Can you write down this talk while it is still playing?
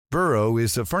Burrow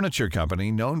is a furniture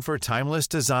company known for timeless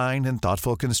design and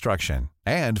thoughtful construction,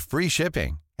 and free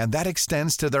shipping, and that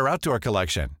extends to their outdoor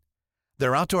collection.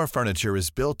 Their outdoor furniture is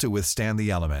built to withstand the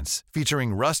elements,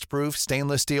 featuring rust-proof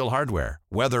stainless steel hardware,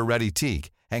 weather-ready teak,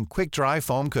 and quick-dry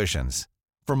foam cushions.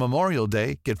 For Memorial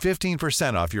Day, get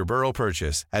 15% off your Burrow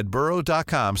purchase at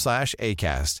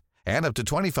burrow.com/acast, and up to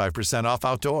 25% off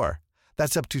outdoor.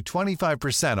 That's up to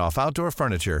 25% off outdoor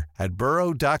furniture at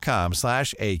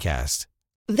burrow.com/acast.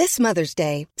 This Mother's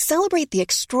Day, celebrate the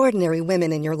extraordinary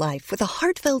women in your life with a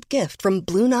heartfelt gift from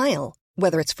Blue Nile.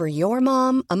 Whether it's for your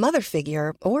mom, a mother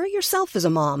figure, or yourself as a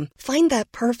mom, find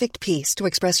that perfect piece to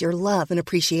express your love and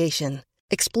appreciation.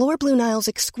 Explore Blue Nile's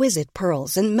exquisite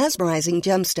pearls and mesmerizing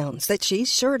gemstones that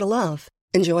she's sure to love.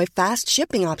 Enjoy fast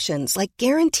shipping options like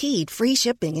guaranteed free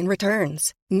shipping and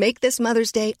returns. Make this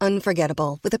Mother's Day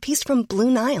unforgettable with a piece from Blue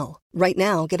Nile. Right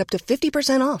now, get up to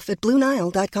 50% off at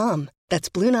BlueNile.com. That's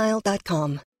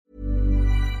BlueNile.com.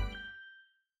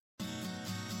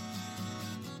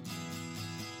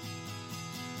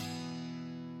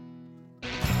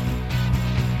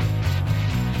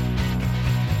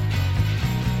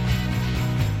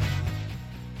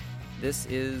 This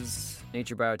is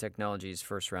Nature Biotechnology's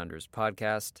First Rounders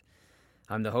podcast.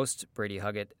 I'm the host, Brady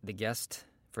Huggett. The guest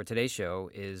for today's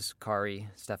show is Kari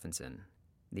Stephenson,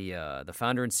 the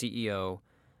founder and CEO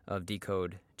of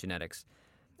Decode Genetics.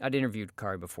 I'd interviewed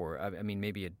Kari before, I mean,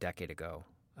 maybe a decade ago,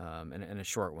 and a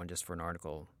short one just for an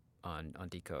article on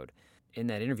Decode. In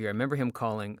that interview, I remember him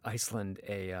calling Iceland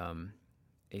a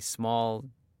small,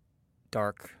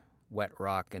 dark, wet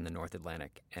rock in the North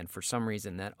Atlantic, and for some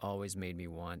reason that always made me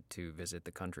want to visit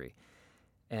the country.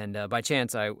 And by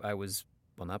chance, I was,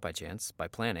 well, not by chance, by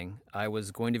planning, I was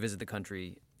going to visit the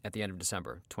country at the end of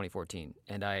December 2014,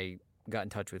 and I got in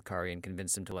touch with Kari and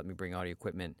convinced him to let me bring audio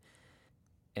equipment,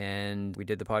 and we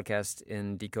did the podcast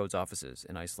in Decode's offices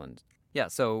in Iceland. Yeah,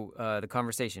 so the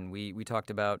conversation, we talked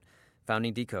about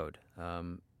founding Decode.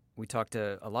 We talked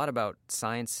a lot about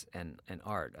science and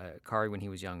art. Kari, when he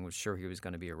was young, was sure he was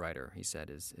going to be a writer. He said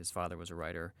his father was a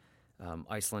writer.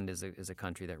 Iceland is a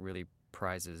country that really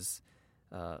prizes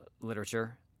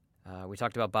literature. We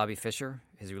talked about Bobby Fischer,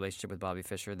 his relationship with Bobby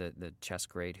Fischer, the chess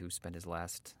great who spent his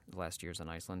last years on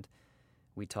Iceland.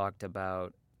 We talked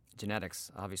about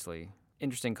genetics, obviously.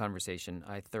 Interesting conversation.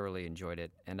 I thoroughly enjoyed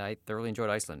it, and I thoroughly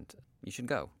enjoyed Iceland. You should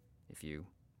go if you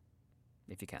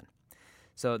can.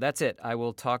 So that's it. I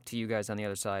will talk to you guys on the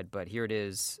other side, but here it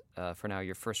is for now,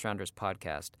 your First Rounders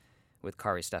podcast with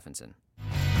Kari Stephenson.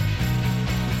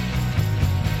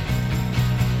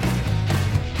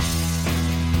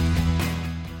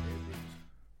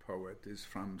 Poet is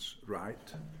Franz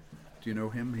Wright. Do you know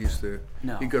him?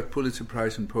 No. He got Pulitzer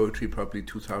Prize in Poetry probably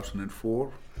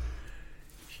 2004.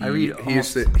 He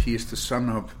is the son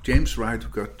of James Wright, who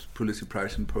got Pulitzer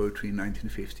Prize in Poetry in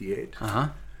 1958.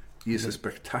 He is a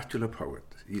spectacular poet.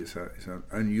 He is an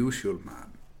unusual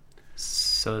man.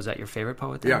 So is that your favorite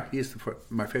poet then? Yeah, he is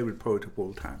my favorite poet of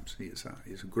all times. He is a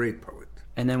great poet.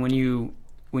 And then when you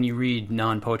read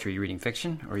non-poetry, are you reading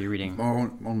fiction or are you reading...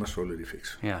 Almost solely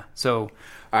fiction. Yeah, so...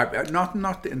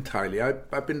 Not entirely.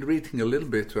 I've been reading a little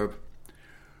bit of...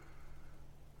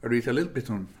 I read a little bit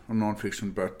on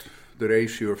non-fiction, but the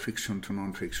ratio of fiction to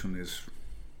non-fiction is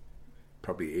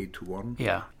probably 8-1.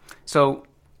 Yeah. So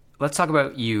let's talk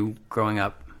about you growing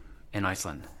up in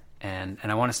Iceland. And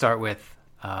I want to start with,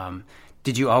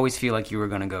 did you always feel like you were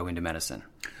going to go into medicine?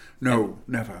 No,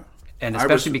 never. And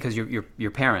especially because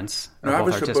your parents are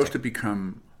both artistic. I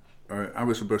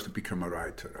was supposed to become a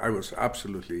writer. I was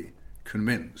absolutely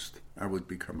convinced I would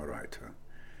become a writer.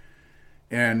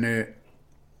 And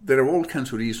there are all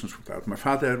kinds of reasons for that. My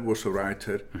father was a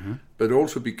writer, but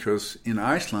also because in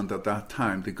Iceland at that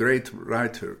time, the great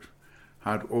writer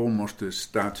had almost the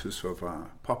status of a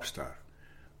pop star.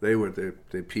 They were the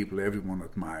people everyone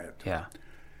admired. Yeah.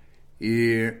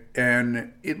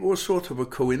 And it was sort of a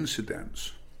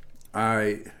coincidence.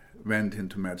 I went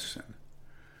into medicine.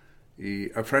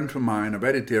 A friend of mine, a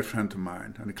very dear friend of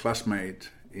mine, and a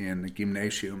classmate in the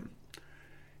gymnasium,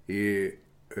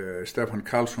 Stefan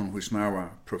Karlsson, who is now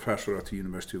a professor at the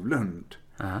University of Lund,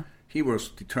 he was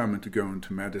determined to go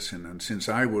into medicine. And since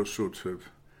I was sort of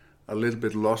a little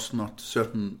bit lost, not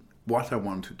certain what I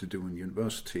wanted to do in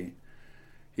university,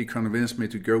 he convinced me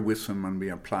to go with him, and we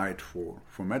applied for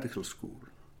medical school.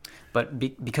 But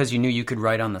because you knew you could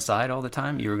write on the side all the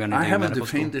time, you were going to do medical school? I haven't the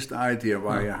faintest idea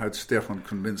why I had Stefan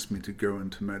convince me to go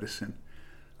into medicine.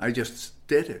 I just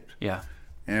did it. Yeah.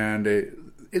 And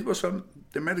it was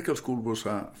the medical school was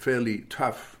a fairly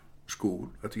tough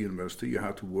school at the university. You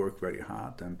had to work very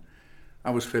hard, and I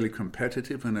was fairly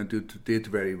competitive, and I did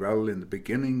very well in the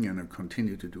beginning, and I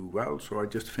continued to do well, so I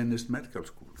just finished medical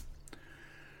school.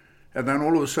 And then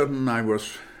all of a sudden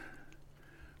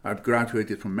I'd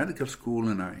graduated from medical school,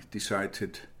 and I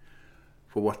decided,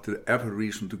 for whatever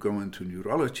reason, to go into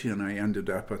neurology, and I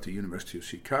ended up at the University of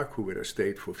Chicago, where I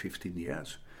stayed for 15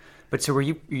 years. But so were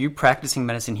you practicing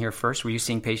medicine here first? Were you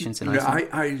seeing patients in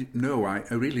Iceland? No, I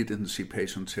really didn't see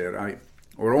patients here,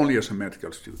 or only as a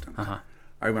medical student. Uh-huh.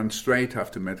 I went straight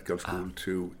after medical school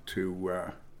to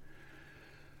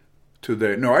the.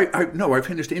 I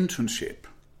finished internship.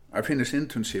 I finished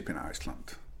internship in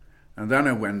Iceland, and then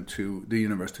I went to the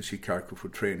University of Chicago for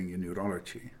training in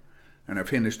neurology, and I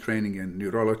finished training in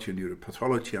neurology and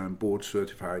neuropathology. I'm board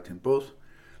certified in both,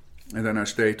 and then I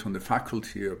stayed on the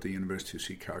faculty of the University of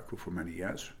Chicago for many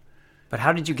years. But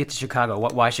how did you get to Chicago?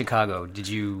 Why Chicago? Did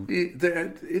you?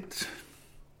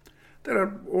 There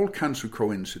are all kinds of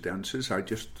coincidences. I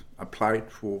just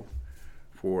applied for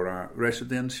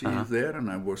residency there,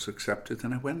 and I was accepted,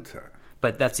 and I went there.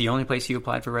 But that's the only place you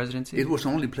applied for residency? It was the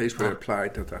only place where I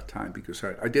applied at that time, because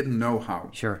I didn't know how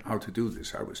to do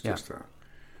this. I was just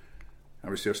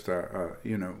a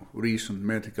recent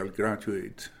medical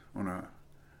graduate on a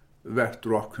wet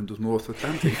rock in the North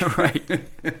Atlantic. Right.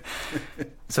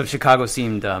 So Chicago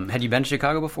seemed... had you been to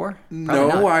Chicago before?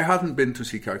 No, I hadn't been to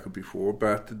Chicago before,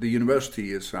 but the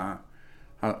university has a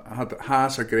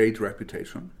great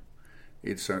reputation.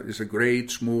 It's a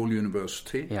great small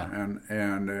university, and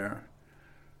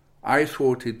I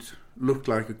thought it looked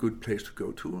like a good place to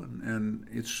go to, and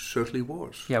it certainly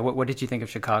was. Yeah, what did you think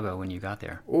of Chicago when you got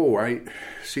there?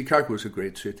 Chicago is a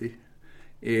great city.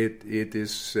 It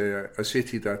is a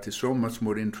city that is so much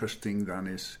more interesting than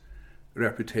its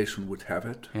reputation would have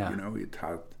it. Yeah.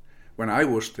 When I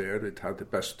was there, it had the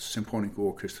best symphonic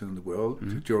orchestra in the world.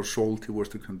 Mm-hmm. George Solti was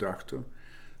the conductor.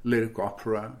 Lyric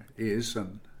opera is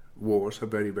and was a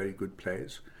very, very good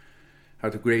place.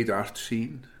 Had a great art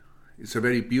scene. It's a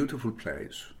very beautiful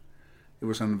place. It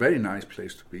was a very nice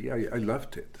place to be. I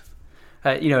loved it.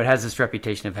 It has this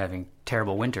reputation of having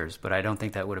terrible winters, but I don't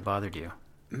think that would have bothered you.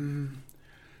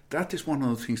 That is one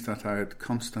of the things that I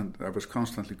was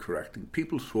constantly correcting.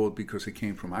 People thought, because I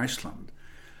came from Iceland,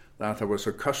 that I was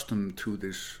accustomed to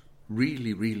this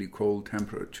really, really cold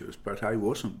temperatures, but I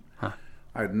wasn't. Huh.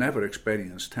 I had never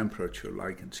experienced temperature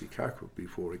like in Chicago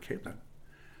before I came there,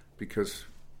 because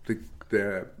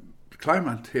the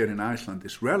climate here in Iceland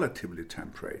is relatively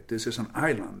temperate. This is an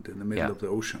island in the middle of the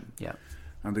ocean,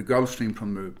 and the Gulf Stream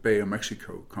from the Bay of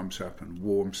Mexico comes up and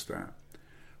warms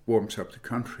up the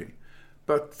country.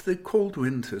 But the cold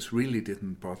winters really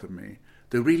didn't bother me.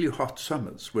 The really hot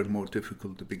summers were more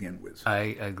difficult to begin with.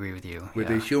 I agree with you. With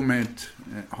the humid,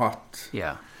 hot.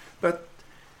 Yeah. But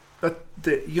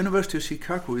the University of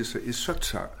Chicago is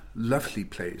such a lovely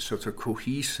place, such a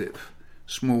cohesive,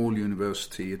 small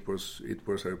university. It was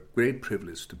a great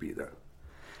privilege to be there.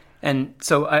 And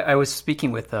so I was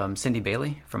speaking with Cindy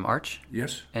Bailey from Arch.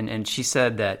 Yes. And she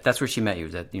said that's where she met you,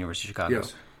 was at the University of Chicago.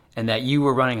 Yes. And that you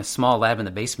were running a small lab in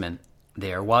the basement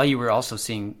there while you were also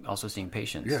seeing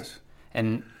patients. Yes.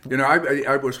 And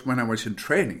I was, when I was in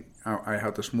training, I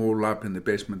had a small lab in the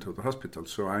basement of the hospital,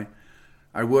 so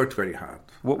I worked very hard.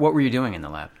 What were you doing in the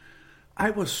lab?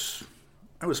 I was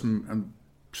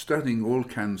studying all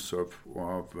kinds of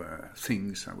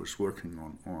things. I was working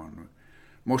on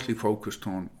mostly focused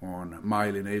on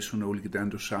myelination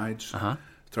oligodendrocytes,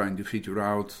 trying to figure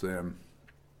out the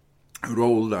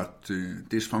role that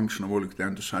dysfunction of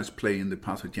oligodendrocytes play in the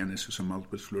pathogenesis of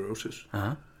multiple sclerosis.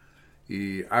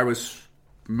 I was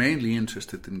mainly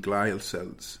interested in glial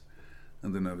cells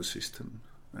and the nervous system,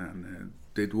 and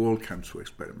did all kinds of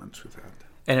experiments with that.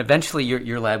 And eventually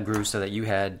your lab grew so that you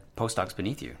had postdocs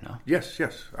beneath you, no? Yes.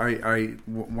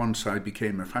 Once I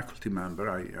became a faculty member,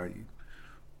 I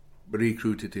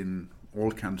recruited in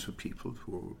all kinds of people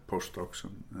who were postdocs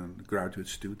and graduate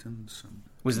students. And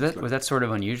was that sort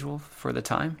of unusual for the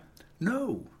time?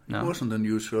 No, it wasn't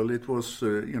unusual. It was,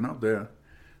 the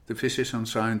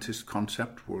physician-scientist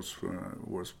concept was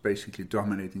basically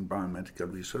dominating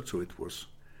biomedical research, so it was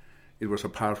a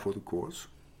par for the course.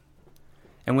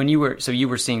 And when you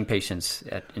were seeing patients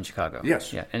in Chicago?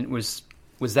 Yes. Yeah. And was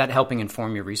that helping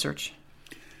inform your research?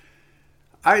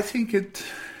 I think it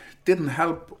didn't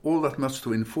help all that much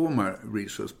to inform my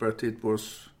research, but it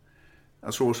was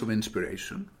a source of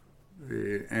inspiration.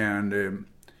 And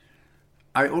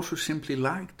I also simply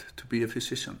liked to be a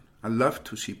physician. I loved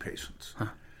to see patients. Huh.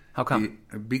 How come?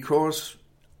 Because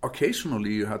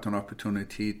occasionally you had an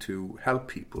opportunity to help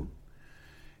people.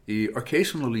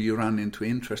 Occasionally you run into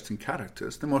interesting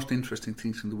characters. The most interesting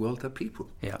things in the world are people.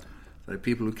 Yeah. There are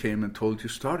people who came and told you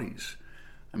stories.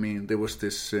 I mean, there was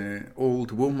this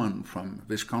old woman from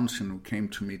Wisconsin who came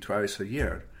to me twice a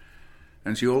year,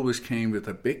 and she always came with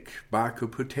a big bag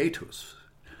of potatoes.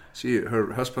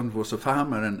 Her husband was a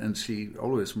farmer, and she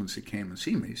always, when she came and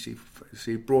see me,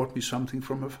 she brought me something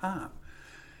from her farm,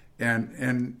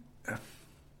 and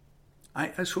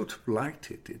I sort of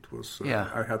liked it. It was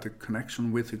I had a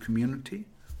connection with the community.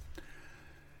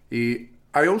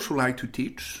 I also like to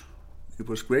teach. It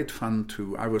was great fun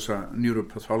I was a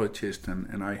neuropathologist,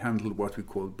 and I handled what we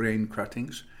call brain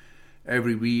cuttings.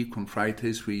 Every week on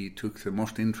Fridays we took the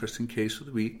most interesting case of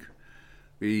the week.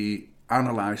 We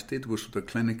analyzed it. It was the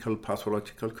clinical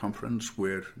pathological conference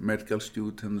where medical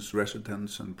students,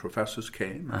 residents and professors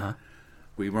came. Uh-huh.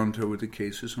 We went over the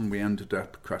cases and we ended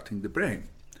up cutting the brain.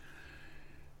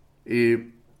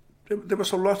 There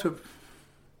was a lot of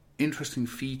interesting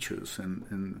features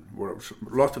and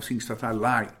a lot of things that I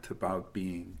liked about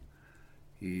being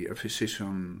a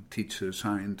physician, teacher,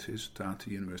 scientist at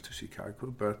the University of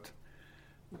Chicago, but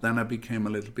then I became a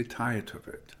little bit tired of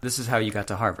it. This is how you got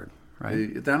to Harvard,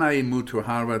 right? Then I moved to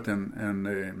Harvard,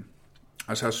 and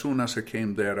as soon as I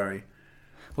came there,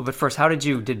 Well, but first,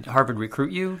 did Harvard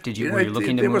recruit you? Were you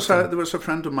looking to move? There was a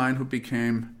friend of mine who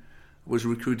was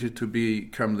recruited to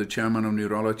become the chairman of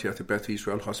neurology at the Beth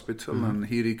Israel Hospital, mm-hmm. and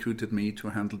he recruited me to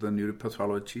handle the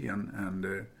neuropathology,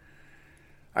 and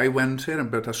I went there.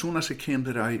 But as soon as I came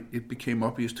there, it became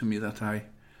obvious to me that I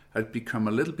had become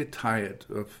a little bit tired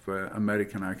of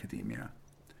American academia.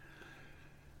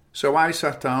 So I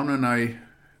sat down and I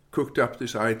cooked up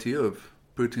this idea of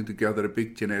putting together a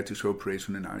big genetics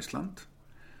operation in Iceland.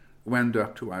 Went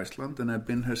up to Iceland, and I've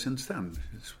been here since then.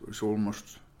 It's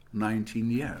almost 19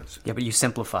 years. Yeah, but you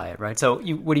simplify it, right? So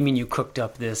what do you mean you cooked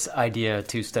up this idea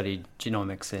to study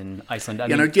genomics in Iceland?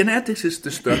 Genetics is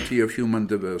the study of human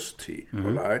diversity, mm-hmm.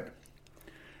 all right?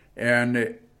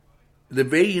 And the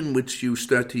way in which you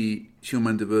study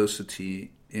human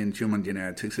diversity in human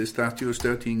genetics is that you're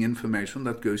studying information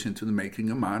that goes into the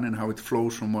making of man and how it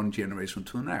flows from one generation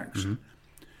to the next. Mm-hmm.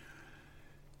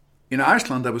 In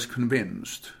Iceland, I was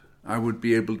convinced I would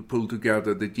be able to pull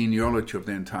together the genealogy of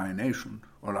the entire nation,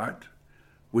 all right?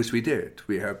 Which we did.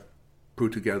 We have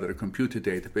put together a computer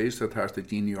database that has the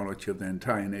genealogy of the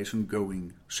entire nation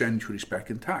going centuries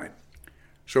back in time.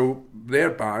 So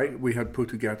thereby, we had put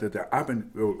together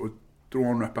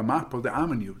drawn up a map of the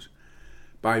avenues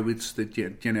by which the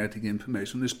genetic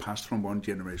information is passed from one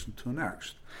generation to the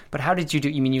next. But how did you do?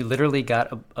 You mean you literally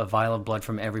got a vial of blood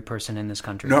from every person in this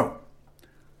country? No.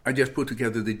 I just put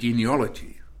together the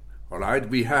genealogy. All right,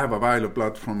 we have a vial of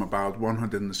blood from about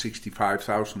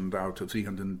 165,000 out of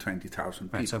 320,000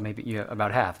 people. Right, so maybe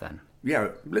about half then. Yeah,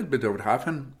 a little bit over half,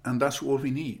 and that's all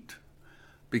we need.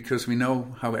 Because we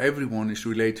know how everyone is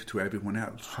related to everyone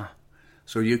else. Huh.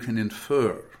 So you can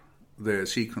infer the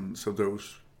sequence of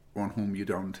those on whom you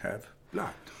don't have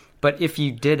blood. But if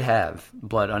you did have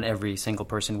blood on every single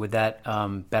person, would that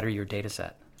better your data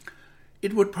set?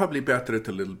 It would probably better it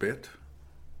a little bit,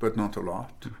 but not a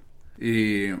lot.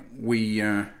 And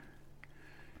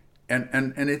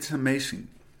it's amazing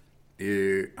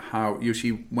how, you see,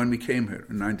 when we came here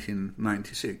in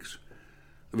 1996,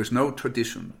 there was no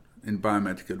tradition in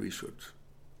biomedical research,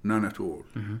 none at all.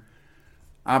 Mm-hmm.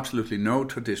 Absolutely no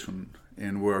tradition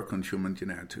in work on human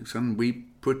genetics. And we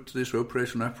put this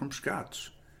operation up from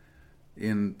scratch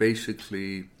in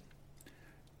basically,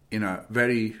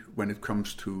 when it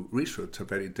comes to research, a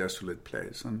very desolate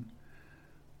place. And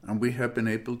we have been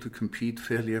able to compete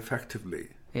fairly effectively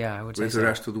with the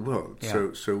rest of the world.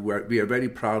 Yeah. So we are very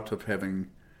proud of having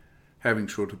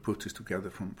sort of put this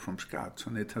together from scratch,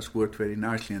 and it has worked very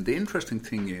nicely. And the interesting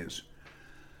thing is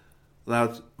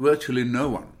that virtually no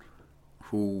one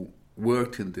who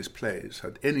worked in this place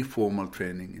had any formal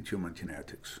training in human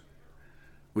genetics,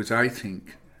 which I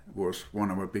think was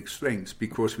one of our big strengths,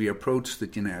 because we approached the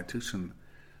genetics and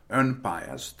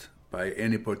unbiased by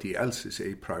anybody else's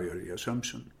a priori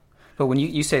assumption. But when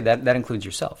you say that includes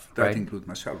yourself, that right? That includes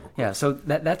myself, of course. Yeah, so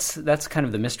that's kind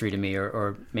of the mystery to me,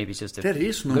 or maybe it's just a there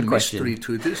is no good mystery question.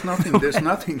 To it. There's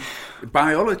nothing.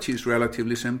 Biology is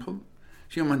relatively simple.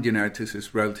 Human genetics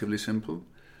is relatively simple.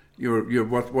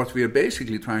 What we are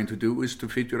basically trying to do is to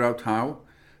figure out how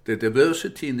the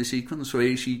diversity in the sequence of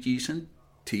A, C, Gs, and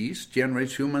Ts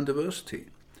generates human diversity.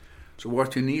 So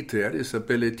what you need there is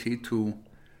ability to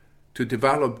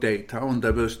develop data on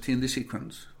diversity in the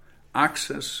sequence,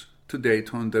 access to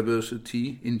data on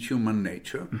diversity in human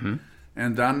nature, mm-hmm.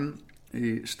 and then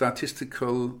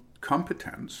statistical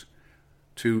competence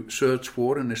to search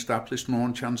for and establish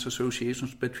non-chance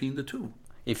associations between the two.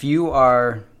 If you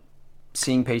are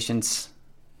seeing patients,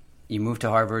 you move to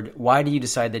Harvard, why do you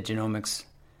decide that genomics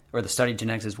or the study of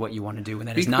genetics is what you want to do, and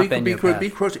that has not been your path.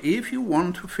 Because if you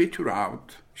want to figure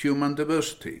out human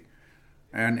diversity,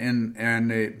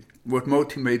 and what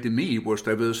motivated me was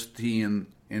diversity in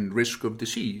risk of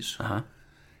disease.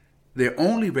 The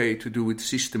only way to do it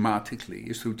systematically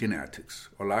is through genetics,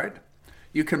 all right?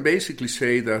 You can basically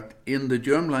say that in the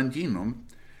germline genome,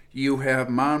 you have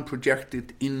man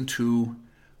projected into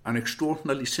an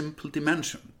extraordinarily simple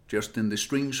dimension, just in the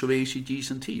strings of A, C,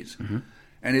 Gs, and Ts.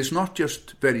 And it's not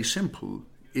just very simple,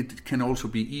 it can also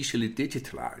be easily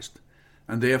digitalized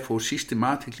and therefore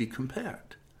systematically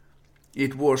compared.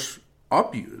 It was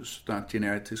obvious that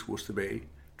genetics was the way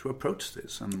to approach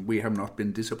this, and we have not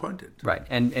been disappointed. Right,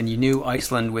 and you knew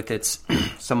Iceland, with its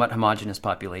somewhat homogeneous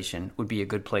population, would be a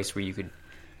good place where you could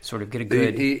sort of get a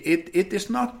good... It is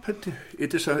not...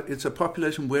 It's a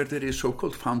population where there is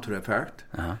so-called founder effect,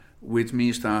 which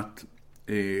means that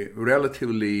a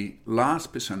relatively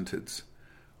large percentage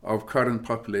of current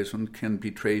population can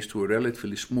be traced to a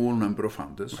relatively small number of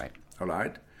founders. Right. All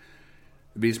right?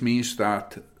 Which means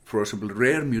that, for example,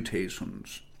 rare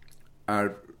mutations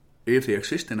are, if they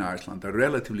exist in Iceland, are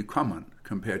relatively common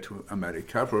compared to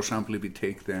America. For example, if we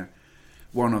take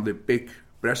one of the big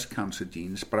breast cancer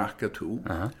genes,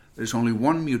 BRCA2, there's only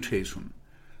one mutation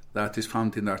that is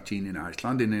found in that gene in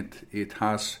Iceland, and it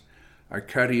has a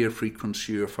carrier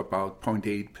frequency of about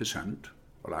 0.8%,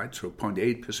 all right? So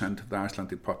 0.8% of the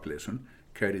Icelandic population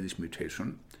carry this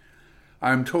mutation.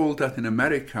 I'm told that in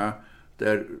America,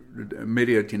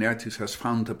 Myriad Genetics has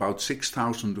found about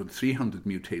 6,300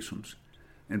 mutations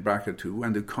in BRCA2,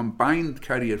 and the combined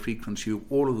carrier frequency of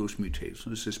all of those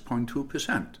mutations is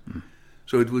 0.2%.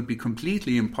 So it would be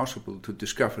completely impossible to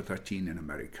discover that gene in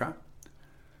America.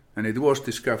 And it was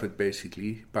discovered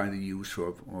basically by the use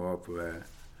of the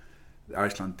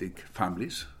Icelandic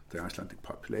families, the Icelandic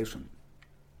population.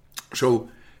 So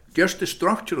just the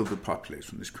structure of the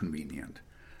population is convenient.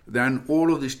 Then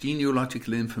all of this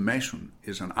genealogical information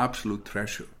is an absolute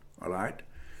treasure, all right?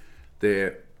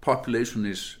 The population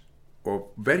is of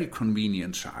very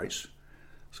convenient size,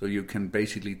 so you can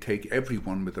basically take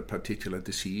everyone with a particular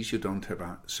disease. You don't have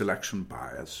a selection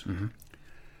bias.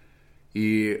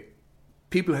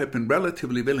 People have been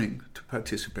relatively willing to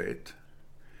participate,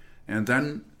 and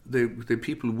then the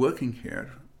people working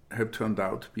here have turned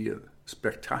out to be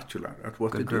spectacular at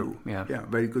what they do. Yeah,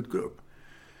 very good group.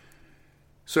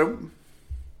 So,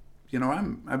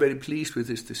 I'm very pleased with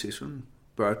this decision,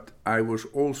 but I was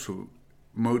also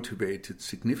motivated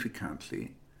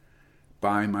significantly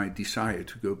by my desire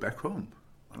to go back home,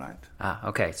 all right?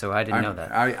 Okay, so I didn't know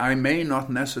that. I may not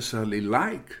necessarily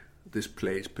like this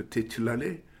place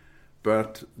particularly,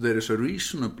 but there is a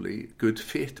reasonably good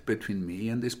fit between me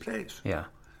and this place. Yeah.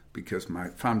 Because my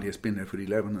family has been there for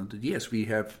 1,100 years. We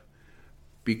have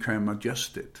become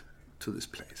adjusted to this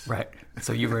place. Right.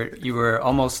 So you were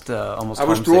almost I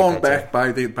was drawn back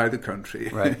by the country.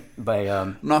 Right.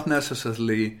 By not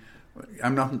necessarily.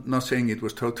 I'm not saying it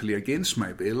was totally against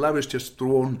my will. I was just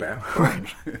drawn back.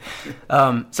 Right.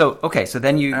 So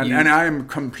then you and I am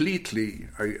completely.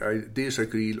 I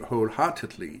disagree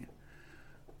wholeheartedly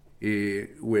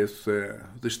with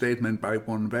the statement by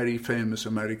one very famous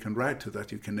American writer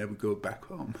that you can never go back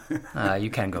home.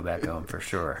 You can go back home for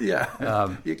sure.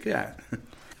 Yeah, you can.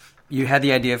 You had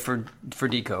the idea for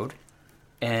Decode,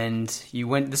 and you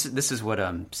went. This is what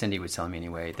Cindy was telling me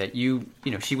anyway. That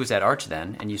she was at Arch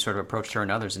then, and you sort of approached her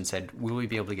and others and said, "Will we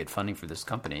be able to get funding for this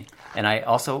company?" And I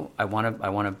want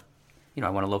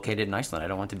to locate it in Iceland. I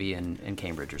don't want to be in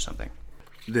Cambridge or something.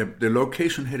 The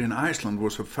location here in Iceland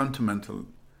was a fundamental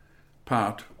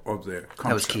part of the concept.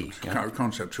 That was key. Yeah.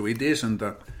 Concept. So it isn't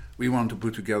that we want to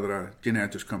put together a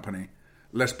genetics company.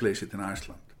 Let's place it in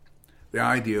Iceland. The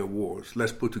idea was,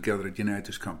 let's put together a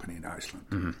genetics company in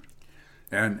Iceland.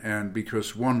 And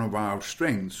because one of our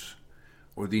strengths,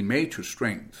 or the major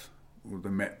strength, or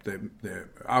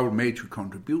our major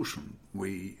contribution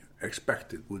we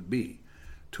expected would be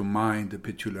to mine the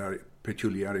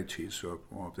peculiarities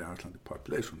of the Icelandic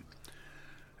population.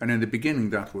 And in the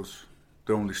beginning, that was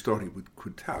the only story we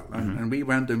could tell. And we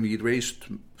went and we raised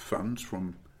funds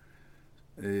from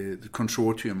the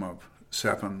consortium of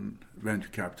 7 venture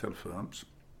capital firms,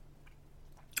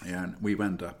 and we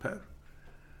went up there,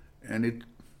 and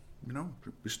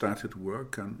we started to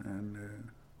work and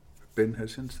been here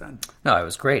since then. No, it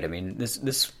was great. I mean,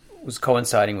 this was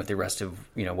coinciding with the rest of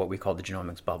what we call the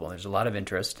genomics bubble. There's a lot of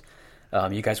interest.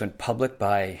 You guys went public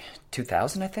by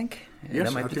 2000, I think. Yes,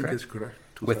 that might be think correct. it's correct.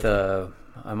 With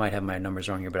I might have my numbers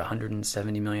wrong here, but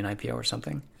 170 million IPO or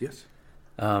something. Yes.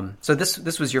 So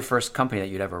this was your first company that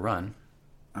you'd ever run.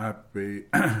 And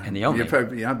the only.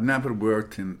 I've never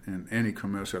worked in any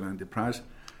commercial enterprise.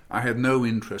 I had no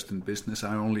interest in business.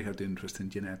 I only had interest in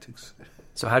genetics.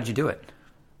 So how did you do it?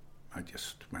 I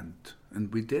just went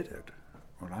and we did it.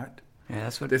 All right. Yeah,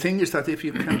 that's what. The thing is that if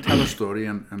you can tell a story,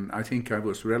 and I think I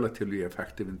was relatively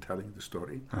effective in telling the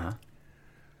story. Uh-huh.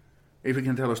 If you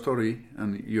can tell a story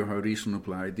and you have a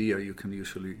reasonable idea, you can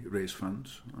usually raise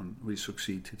funds, and we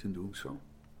succeeded in doing so.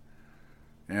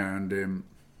 And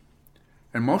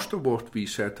most of what we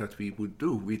said that we would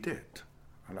do, we did.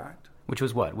 All right. Which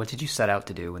was what? What did you set out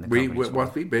to do when the company was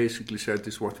What we basically said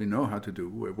is what we know how to do,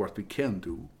 what we can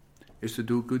do, is to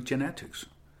do good genetics.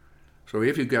 So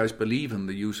if you guys believe in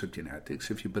the use of genetics,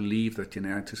 if you believe that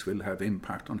genetics will have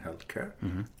impact on healthcare,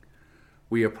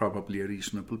 we are probably a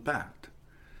reasonable bet.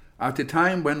 At the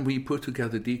time when we put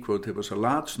together Decode, there was a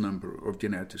large number of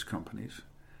genetics companies.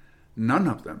 None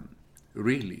of them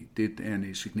really did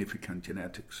any significant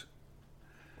genetics.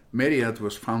 Myriad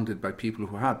was founded by people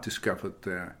who had discovered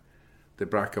the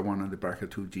BRCA1 and the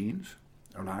BRCA2 genes.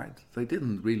 All right, they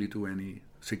didn't really do any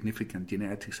significant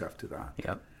genetics after that.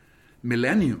 Yep.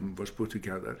 Millennium was put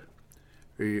together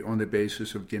on the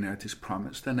basis of genetics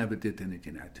promise. They never did any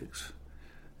genetics.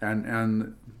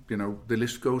 And you know, the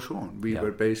list goes on. We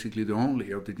were basically the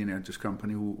only of the genetics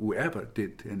company who ever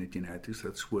did any genetics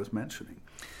that's worth mentioning.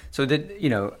 So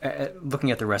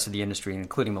looking at the rest of the industry,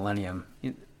 including Millennium,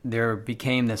 there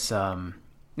became this,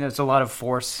 there's a lot of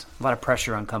force, a lot of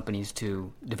pressure on companies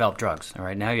to develop drugs. All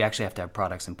right, now you actually have to have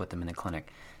products and put them in the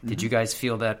clinic. Did you guys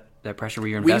feel that pressure? Were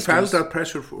your investors? We felt that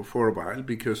pressure for a while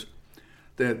because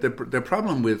the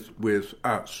problem with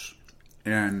us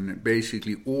and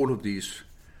basically all of these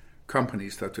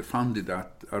companies that were founded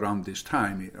around this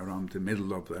time, around the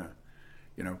middle of the,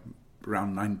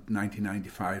 around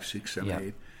 1995, 6, 7,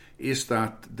 8, is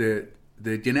that the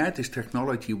genetics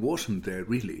technology wasn't there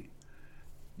really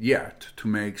yet to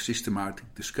make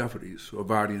systematic discoveries of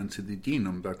variants in the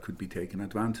genome that could be taken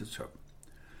advantage of.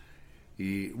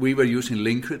 We were using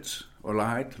linkage, all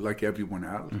right, like everyone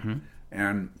else,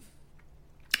 and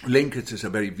linkage is a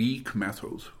very weak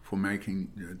method for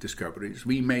making discoveries.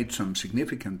 We made some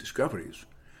significant discoveries,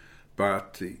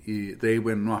 but they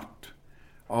were not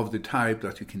of the type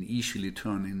that you can easily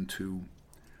turn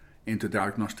into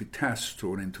diagnostic tests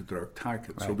or into drug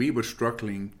targets. Right. So we were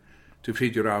struggling to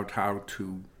figure out how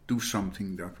to do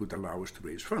something that would allow us to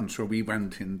raise funds. So we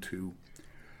went into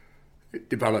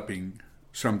developing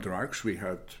some drugs. We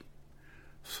had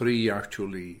 3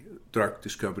 actually drug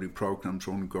discovery programs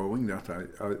ongoing that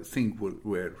I think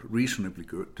were reasonably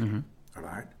good. All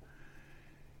right.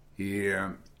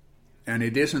 And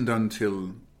it isn't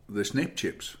until the SNP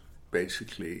chips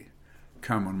basically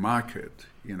come on market,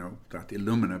 that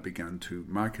Illumina began to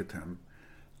market them,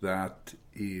 that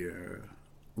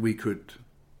we could,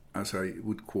 as I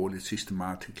would call it,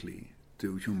 systematically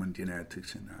do human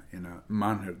genetics in a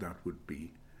manner that would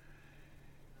be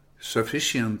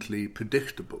sufficiently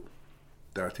predictable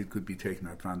that it could be taken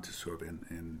advantage of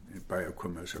by a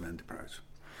commercial enterprise.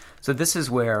 So this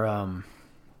is where,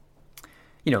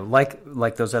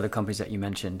 like those other companies that you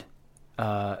mentioned,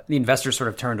 the investors sort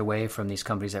of turned away from these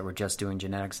companies that were just doing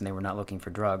genetics and they were not looking for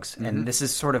drugs. And this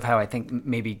is sort of how I think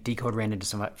maybe Decode ran into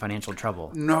some financial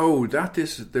trouble. No, that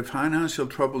is the financial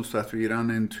troubles that we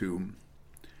ran into,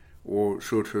 or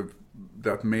sort of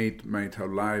that made our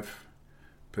life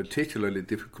particularly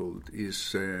difficult,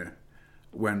 is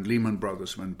when Lehman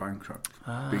Brothers went bankrupt,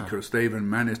 because they were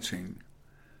managing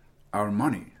our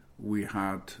money. We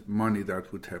had money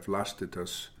that would have lasted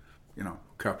us, a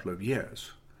couple of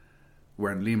years,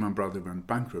 when Lehman Brothers went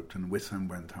bankrupt, and with them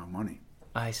went our money.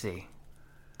 I see.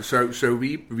 So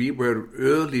we were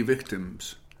early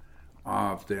victims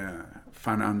of the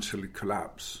financial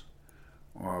collapse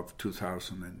of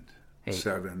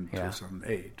 2007,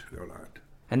 2008, all right.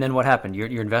 And then what happened? Your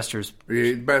investors...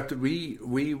 But we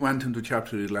went into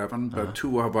Chapter 11, but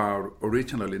 2 of our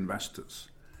original investors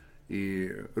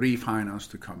refinanced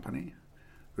the company,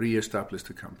 re-established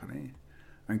the company,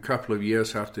 and a couple of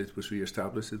years after it was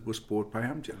re-established, it was bought by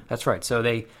Amgen. That's right. So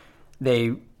they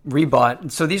rebought...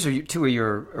 So these are 2 of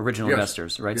your original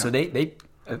investors, right? Yeah. So they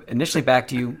initially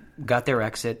backed you, got their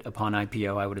exit upon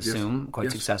IPO, I would assume,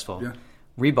 quite successful. Yeah.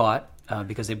 Rebought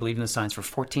because they believed in the science for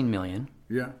 $14 million.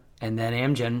 Yeah. And then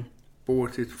Amgen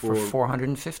bought it for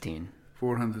 $415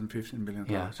 million.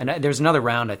 Yeah, and there's another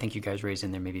round I think you guys raised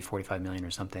in there, maybe $45 million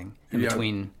or something in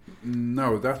between.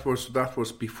 No, that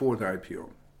was before the IPO.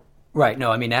 Right.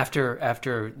 No, I mean after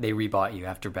they rebought you,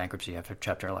 after bankruptcy, after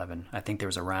Chapter 11, I think there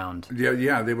was a round.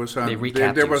 Yeah. There was there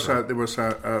was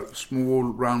a small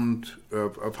round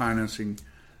of financing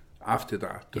after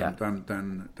that, and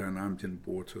then Amgen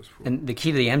bought us for. And the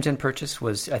key to the Amgen purchase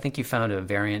was, I think you found a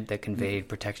variant that conveyed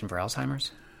protection for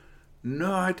Alzheimer's?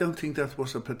 No, I don't think that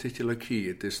was a particular key.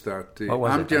 It is that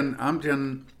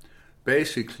Amgen,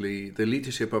 basically, the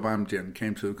leadership of Amgen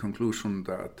came to the conclusion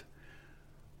that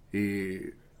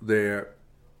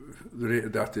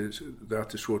that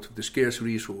is sort of the scarce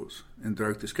resource in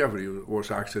drug discovery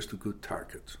was access to good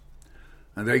targets.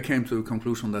 And they came to the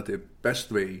conclusion that the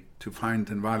best way to find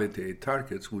and validate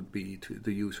targets would be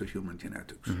the use of human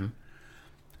genetics. Mm-hmm.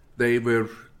 They were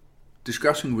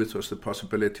discussing with us the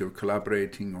possibility of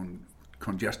collaborating on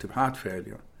congestive heart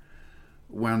failure,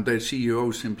 when their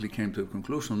CEO simply came to the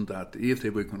conclusion that if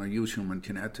they were going to use human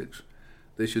genetics,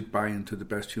 they should buy into the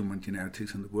best human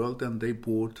genetics in the world, and they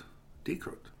bought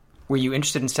deCODE. Were you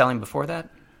interested in selling before that?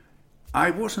 I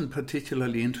wasn't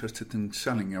particularly interested in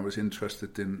selling. I was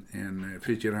interested in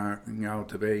figuring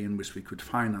out a way in which we could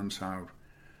finance our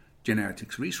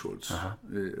genetics research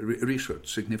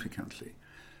significantly.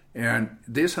 And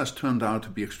this has turned out to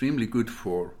be extremely good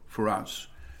for us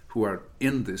who are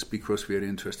in this because we are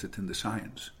interested in the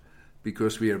science,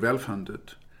 because we are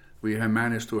well-funded. We have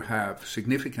managed to have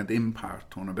significant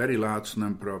impact on a very large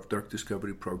number of drug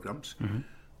discovery programs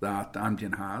that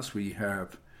Amgen has. We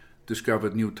have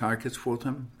discovered new targets for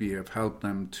them. We have helped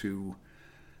them to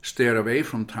steer away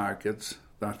from targets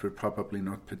that were probably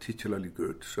not particularly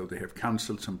good, so they have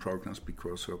cancelled some programs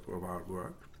because of our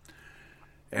work.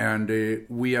 And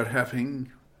we are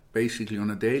having, basically on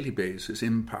a daily basis,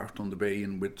 impact on the way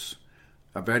in which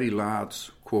a very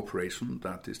large corporation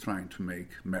that is trying to make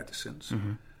medicines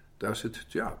does its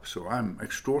job. So I'm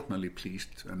extraordinarily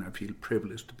pleased, and I feel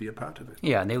privileged to be a part of it.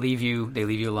 Yeah, and they leave you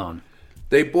alone.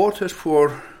 They bought us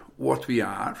for what we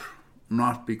are,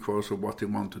 not because of what they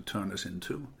want to turn us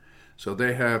into. So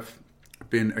they have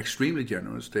been extremely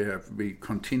generous. We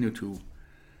continue to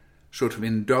sort of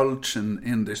indulge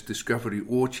in this discovery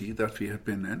orgy that we have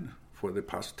been in for the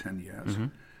past 10 years.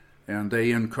 And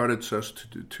they encourage us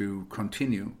to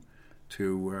continue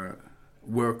to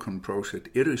work on project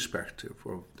irrespective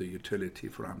of the utility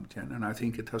for Amgen, and I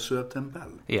think it has served them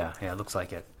well. Yeah, it looks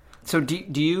like it. So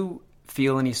do you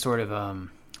feel any sort of,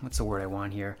 what's the word I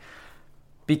want here?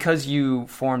 Because you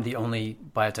formed the only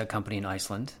biotech company in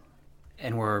Iceland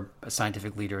and were a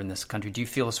scientific leader in this country, do you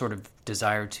feel a sort of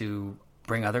desire to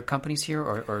bring other companies here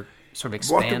or sort of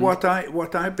expand?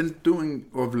 What I've been doing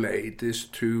of late is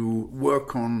to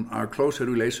work on our closer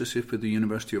relationship with the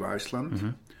University of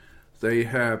Iceland. They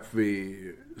have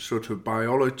the sort of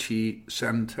biology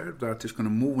center that is going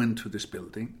to move into this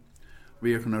building.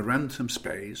 We are going to rent some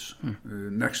space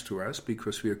next to us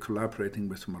because we are collaborating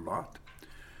with them a lot.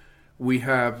 We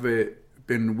have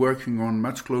been working on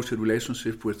much closer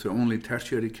relationship with the only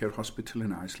tertiary care hospital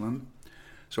in Iceland.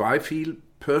 So I feel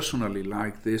personally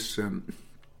like this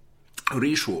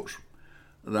resource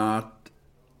that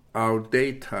our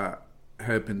data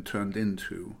have been turned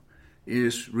into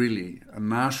is really a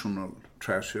national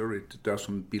treasure. It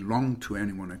doesn't belong to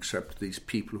anyone except these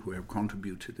people who have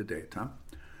contributed the data.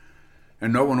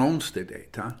 And no one owns the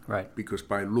data, right? Because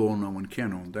by law no one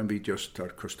can own them. We just are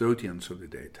custodians of the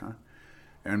data.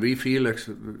 And we feel,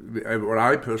 or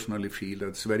I personally feel, that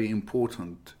it's very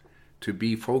important to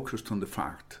be focused on the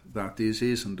fact that this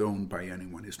isn't owned by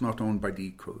anyone. It's not owned by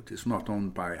deCODE. It's not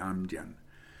owned by Amgen.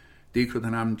 deCODE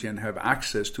and Amgen have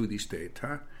access to this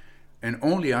data, and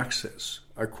only access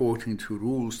according to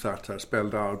rules that are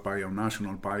spelled out by our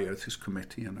National Bioethics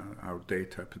Committee and our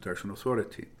Data Protection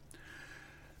Authority.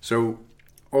 So,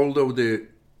 although the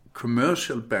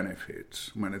commercial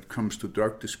benefits when it comes to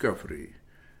drug discovery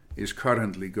is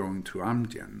currently going to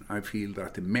Amgen, I feel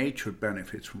that the major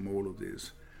benefits from all of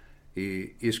this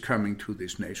is coming to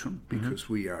this nation, because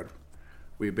we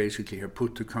basically have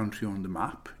put the country on the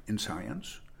map in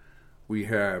science. We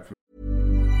have...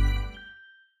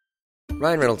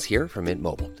 Ryan Reynolds here from Mint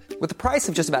Mobile. With the price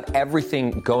of just about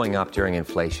everything going up during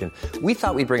inflation, we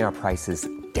thought we'd bring our prices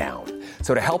down.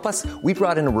 So to help us, we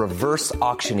brought in a reverse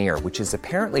auctioneer, which is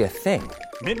apparently a thing.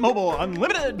 Mint Mobile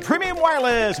Unlimited Premium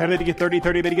Wireless. How to get 30,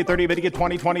 30, bit to get 30, bit to get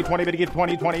 20, 20, 20, bit to get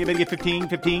 20, 20, bit to get 15,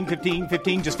 15, 15,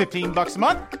 15, just $15 a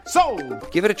month?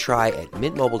 Sold! Give it a try at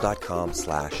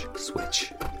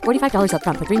mintmobile.com/switch. $45 up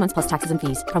front for 3 months plus taxes and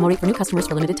fees. Promo rate for new customers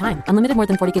for limited time. Unlimited more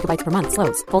than 40 gigabytes per month.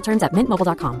 Slows full terms at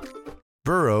mintmobile.com.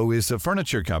 Burrow is a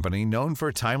furniture company known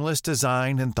for timeless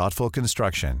design and thoughtful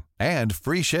construction, and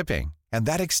free shipping, and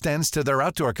that extends to their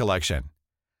outdoor collection.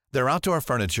 Their outdoor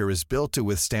furniture is built to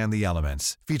withstand the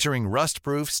elements, featuring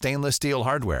rust-proof stainless steel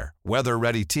hardware,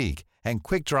 weather-ready teak, and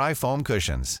quick-dry foam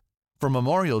cushions. For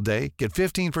Memorial Day, get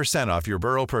 15% off your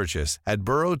Burrow purchase at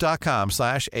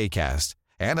burrow.com/ACAST,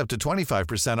 and up to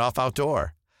 25% off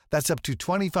outdoor. That's up to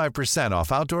 25%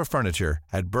 off outdoor furniture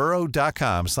at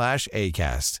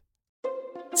burrow.com/ACAST.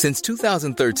 Since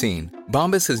 2013,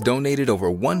 Bombas has donated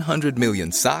over 100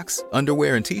 million socks,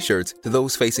 underwear, and T-shirts to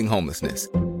those facing homelessness.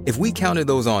 If we counted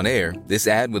those on air, this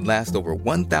ad would last over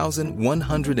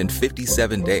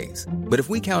 1,157 days. But if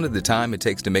we counted the time it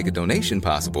takes to make a donation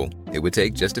possible, it would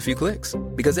take just a few clicks.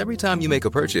 Because every time you make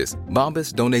a purchase,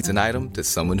 Bombas donates an item to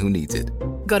someone who needs it.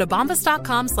 Go to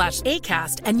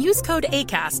bombas.com/ACAST and use code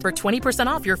ACAST for 20%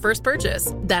 off your first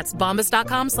purchase. That's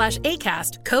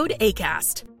bombas.com/ACAST, code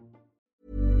ACAST.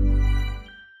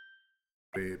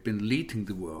 We've been leading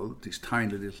the world, this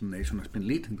tiny little nation has been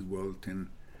leading the world in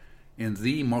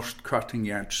the most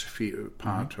cutting-edge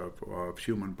part of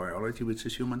human biology, which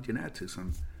is human genetics.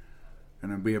 And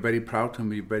we are very proud and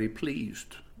we are very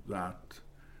pleased that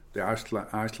the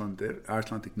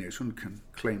Icelandic nation can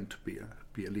claim to be a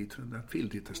leader in that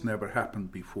field. It has never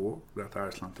happened before that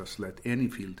Iceland has led any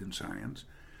field in science,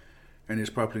 and it's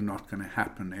probably not going to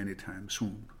happen anytime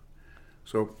soon.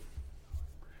 So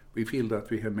we feel that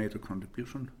we have made a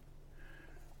contribution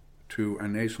to a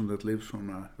nation that lives on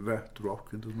a wet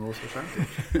rock in the North Atlantic.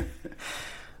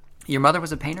 Your mother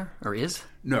was a painter, or is?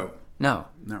 No.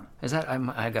 Is that?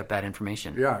 I got bad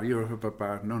information. Yeah, you have a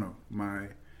bad. No.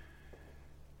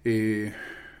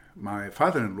 My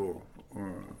father-in-law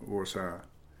was a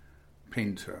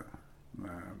painter,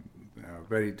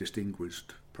 very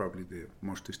distinguished, probably the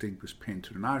most distinguished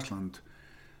painter in Iceland.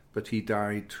 But he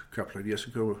died a couple of years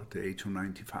ago at the age of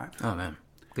 95. Oh, man.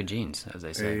 Good genes, as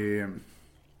they say.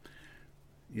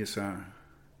 He's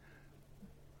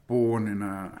born in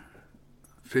a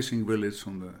fishing village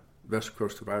on the west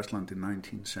coast of Iceland in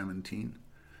 1917.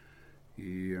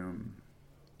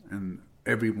 And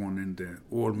everyone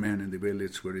all men in the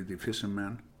village were the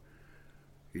fishermen.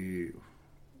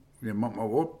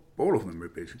 All of them were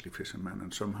basically fishermen,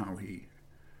 and somehow he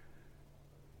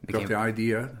got the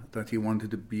idea that he wanted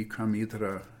to become either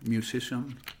a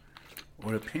musician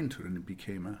or a painter, and he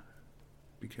became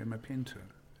a painter.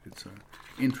 It's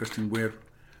interesting where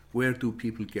do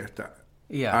people get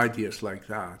ideas like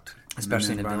that,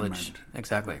 especially in a village.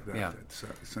 Exactly. Like yeah, it's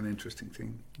an interesting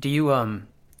thing. Do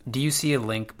you see a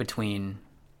link between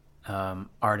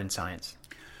art and science?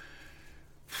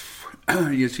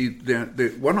 You see,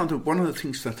 one of the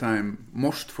things that I'm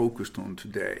most focused on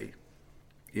today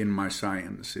in my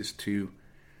science is to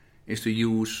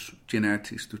use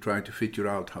genetics to try to figure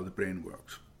out how the brain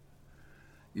works.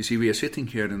 You see, we are sitting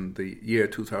here in the year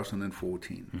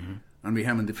 2014, and we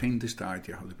haven't the faintest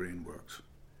idea how the brain works.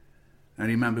 And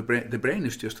remember, the brain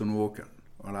is just an organ,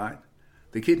 all right?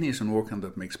 The kidney is an organ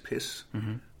that makes piss.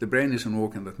 The brain is an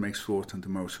organ that makes thoughts and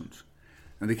emotions.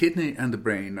 And the kidney and the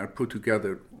brain are put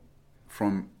together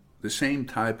from the same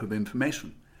type of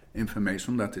information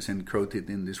that is encoded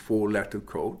in this 4-letter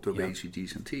code of A's,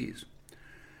 G's, and T's.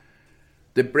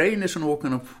 The brain is an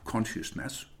organ of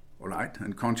consciousness, all right?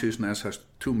 And consciousness has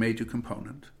two major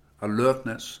components: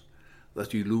 alertness,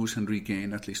 that you lose and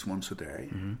regain at least once a day,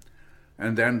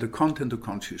 and then the content of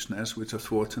consciousness, which are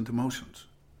thoughts and emotions.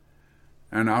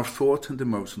 And our thoughts and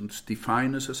emotions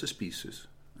define us as a species,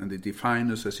 and they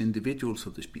define us as individuals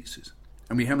of the species.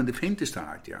 And we haven't the faintest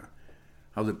idea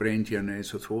how the brain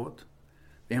generates a thought.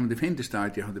 We haven't the faintest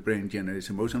idea how the brain generates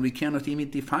emotion. We cannot even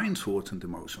define thoughts and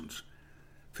emotions.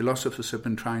 Philosophers have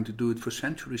been trying to do it for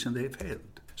centuries, and they have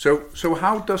failed. So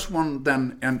how does one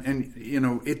then? And you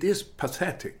know, it is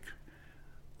pathetic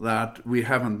that we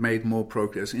haven't made more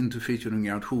progress into figuring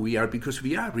out who we are, because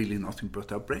we are really nothing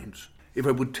but our brains. If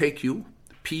I would take you,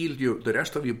 peel the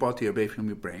rest of your body away from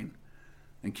your brain,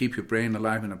 and keep your brain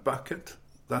alive in a bucket,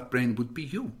 that brain would be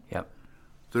you. Yep.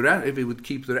 If we would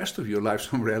keep the rest of your life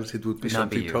somewhere else, it would be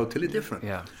something totally different.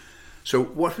 Yeah. So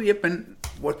what we have been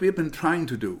trying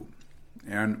to do,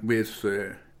 and with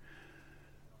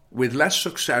less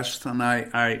success than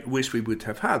I wish we would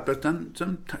have had, but then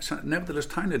nevertheless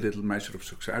tiny little measure of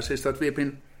success, is that we have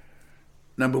been,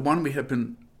 number one, we have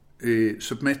been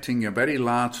submitting a very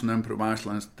large number of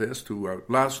Icelandic tests to a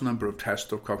large number of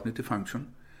tests of cognitive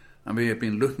function, and we have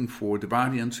been looking for the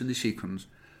variants in the sequence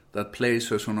that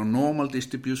place us on a normal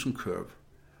distribution curve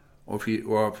of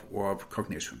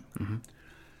cognition.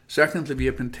 Secondly, we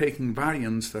have been taking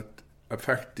variants that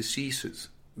affect diseases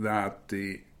that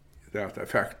are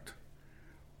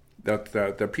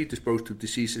predisposed to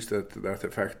diseases that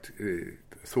affect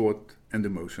thought and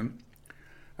emotion.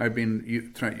 I've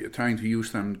been trying to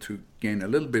use them to gain a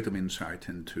little bit of insight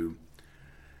into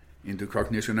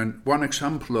cognition. And one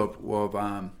example of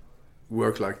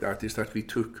work like that is that we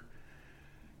took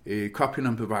a copy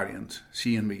number variant,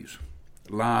 CNVs,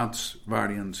 large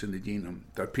variants in the genome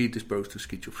that predispose to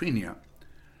schizophrenia.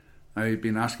 I've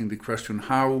been asking the question,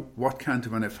 what kind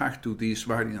of an effect do these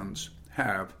variants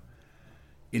have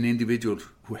in individuals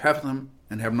who have them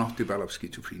and have not developed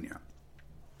schizophrenia.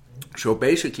 So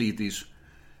basically these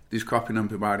copy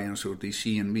number variants, or these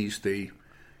CNVs, they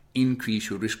increase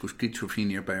your risk of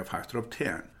schizophrenia by a factor of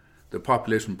 10. The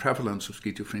population prevalence of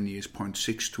schizophrenia is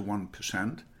 0.6 to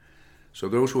 1%. So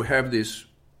those who have these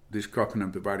copy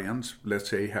number variants, let's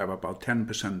say, have about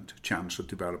 10% chance of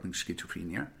developing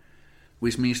schizophrenia,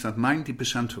 which means that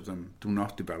 90% of them do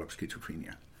not develop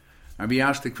schizophrenia. And we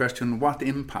asked the question, what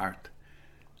impact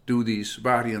do these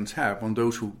variants have on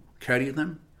those who carry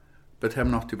them but have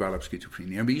not developed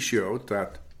schizophrenia? And we showed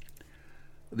that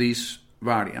these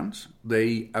variants,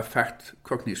 they affect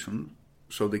cognition,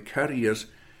 so the carriers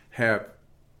have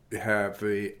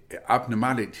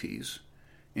abnormalities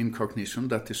in cognition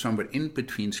that is somewhere in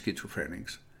between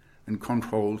schizophrenics and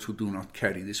controls who do not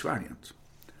carry these variants.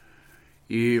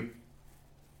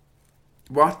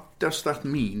 What does that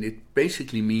mean? It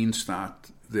basically means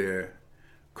that the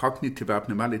cognitive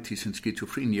abnormalities in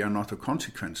schizophrenia are not a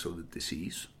consequence of the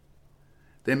disease.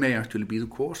 They may actually be the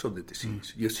cause of the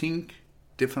disease. You think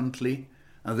differently,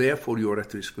 and therefore you are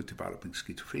at risk of developing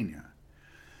schizophrenia.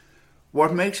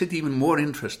 What makes it even more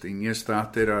interesting is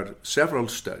that there are several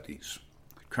studies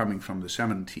coming from the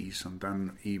 70s and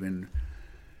then even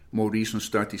more recent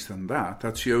studies than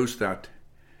that shows that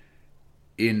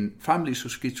in families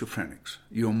of schizophrenics,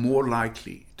 you're more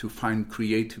likely to find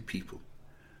creative people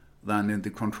than in the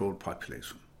controlled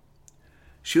population.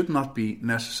 Should not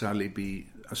necessarily be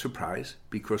a surprise,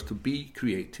 because to be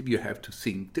creative, you have to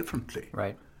think differently.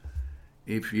 Right.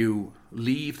 If you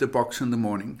leave the box in the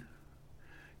morning,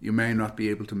 you may not be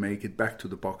able to make it back to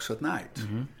the box at night.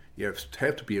 Mm-hmm. You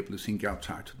have to be able to think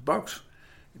outside of the box.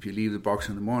 If you leave the box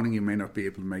in the morning, you may not be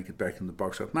able to make it back in the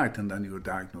box at night, and then you are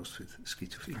diagnosed with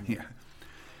schizophrenia. Mm-hmm.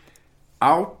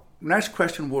 Our next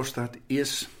question was that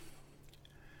is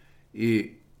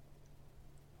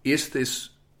this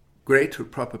greater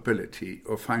probability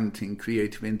of finding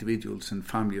creative individuals in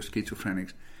family of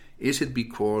schizophrenics, is it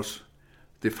because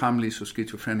the families of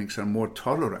schizophrenics are more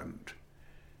tolerant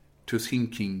to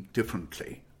thinking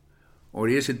differently? Or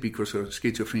is it because of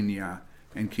schizophrenia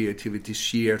and creativity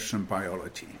share some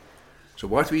biology? So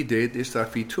what we did is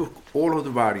that we took all of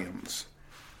the variants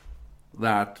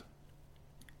that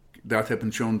have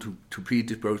been shown to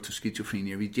predispose to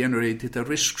schizophrenia. We generated a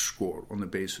risk score on the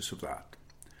basis of that.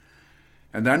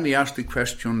 And then we asked the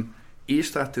question,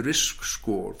 is that the risk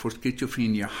score for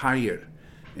schizophrenia higher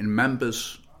in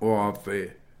members of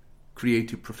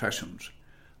creative professions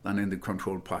than in the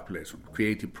controlled population?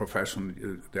 Creative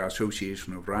profession, the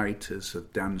association of writers,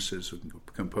 of dancers, of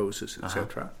composers,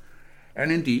 etc. Uh-huh.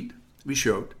 And indeed, we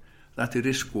showed that the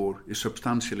risk score is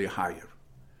substantially higher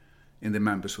in the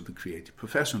members of the creative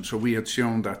profession. So we had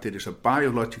shown that there is a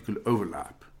biological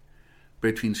overlap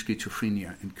between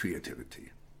schizophrenia and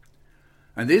creativity.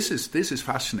 And this is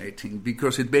fascinating,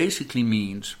 because it basically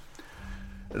means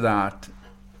that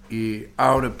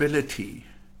our ability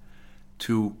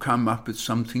to come up with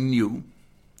something new,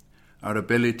 our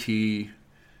ability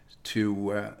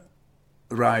to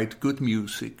write good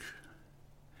music,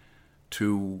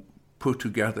 to put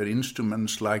together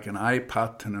instruments like an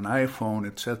iPad and an iPhone,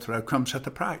 etc., comes at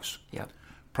a price. Yeah.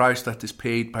 Price that is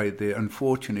paid by the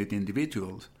unfortunate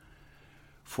individuals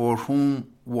for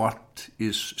whom what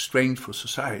is strange for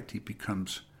society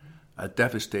becomes a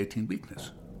devastating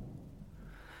weakness.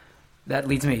 That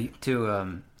leads me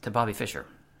to Bobby Fischer.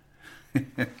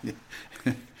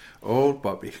 Old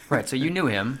Bobby. Right, so you knew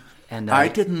him. And I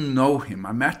didn't know him.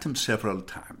 I met him several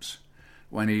times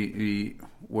when he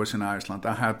was in Iceland.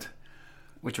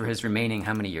 Which were his remaining,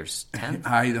 how many years? 10?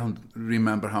 I don't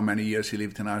remember how many years he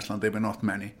lived in Iceland. They were not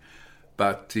many.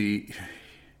 But he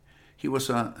was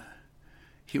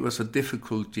a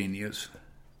difficult genius,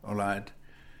 all right.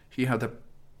 He had a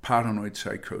paranoid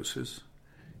psychosis.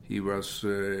 He was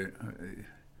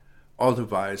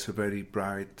otherwise a very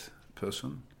bright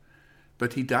person.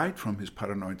 But he died from his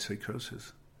paranoid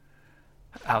psychosis.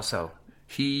 How so?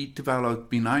 He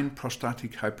developed benign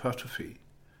prostatic hypertrophy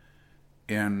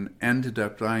and ended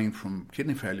up dying from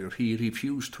kidney failure. He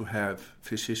refused to have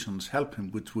physicians help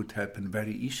him, which would have been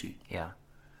very easy. Yeah.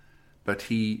 But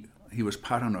he was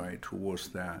paranoid towards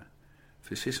the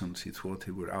physicians. He thought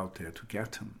they were out there to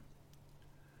get him.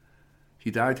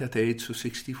 He died at the age of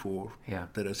 64. Yeah.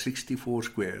 There are 64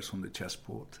 squares on the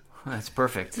chessboard. That's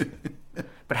perfect.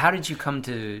 But how did you come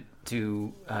to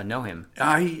know him?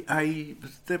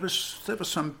 There were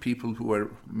some people who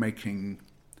were making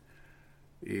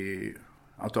a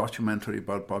documentary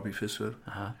about Bobby Fischer,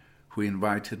 who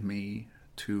invited me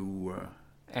to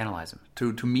analyze him,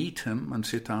 to meet him and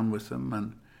sit down with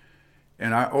him,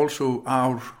 and I also,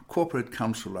 our corporate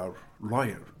counsel, our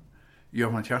lawyer,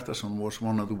 Johan Hjartarson was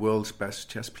one of the world's best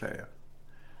chess players.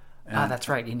 That's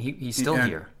right, and he's still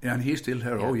here. And he's still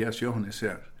here. Yeah. Oh yes, Johan is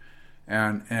here,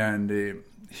 and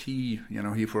he,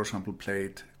 he for example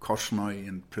played Korchnoi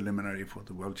in preliminary for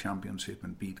the World Championship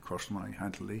and beat Korchnoi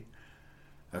handily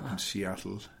up in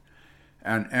Seattle,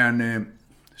 and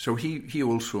so he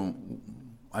also,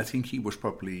 I think he was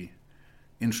probably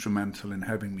instrumental in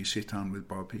having me sit down with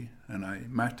Bobby, and I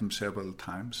met him several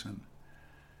times,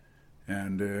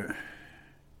 and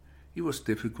he was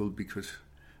difficult because,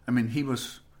 he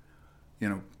was,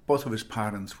 both of his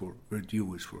parents were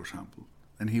Jewish, for example,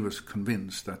 and he was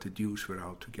convinced that the Jews were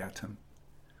out to get him.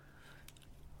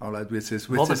 All right, both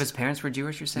of his parents were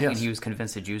Jewish, you're saying, yes. And he was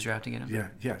convinced the Jews were out to get him? Yeah,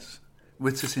 yes.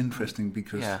 Which is interesting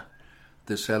because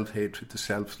the self-hatred, the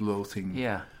self-loathing,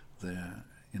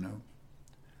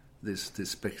 this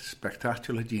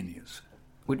spectacular genius.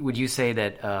 Would you say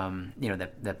that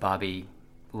that Bobby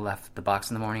left the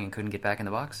box in the morning and couldn't get back in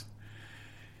the box?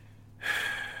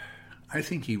 I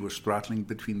think he was straddling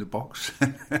between the box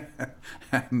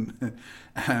and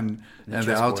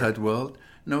the outside world.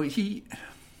 No, it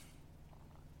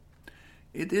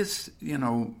is,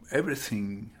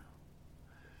 everything.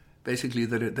 Basically,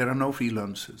 there are no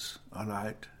freelancers, all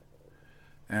right?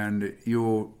 And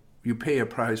you pay a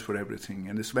price for everything.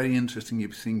 And it's very interesting if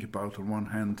you think about, on one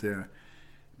hand, there are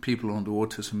people on the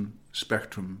autism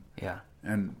spectrum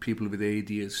and people with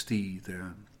ADHD,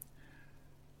 the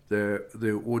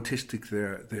autistic,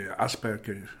 the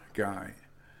Asperger guy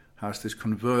has this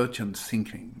convergent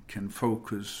thinking, can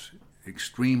focus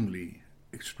extremely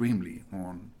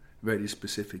on very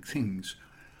specific things,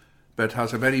 but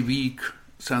has a very weak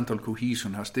central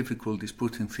cohesion, has difficulties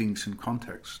putting things in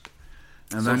context.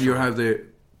 And then you have the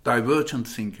divergent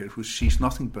thinker who sees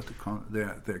nothing but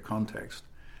their context.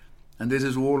 And this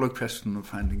is all a question of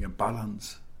finding a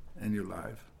balance in your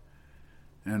life.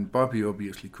 And Bobby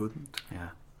obviously couldn't. Yeah.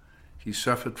 He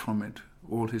suffered from it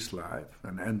all his life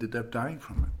and ended up dying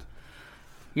from it.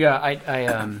 Yeah, I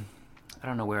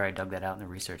don't know where I dug that out in the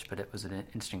research, but it was an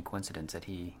interesting coincidence that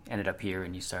he ended up here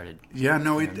and you started. Yeah,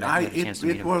 no, it's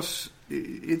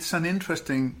an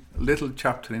interesting little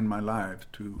chapter in my life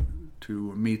to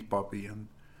meet Bobby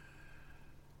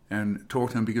and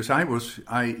talk to him, because I was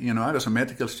a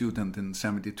medical student in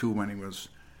 '72 when he was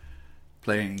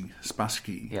playing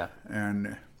Spassky. Yeah.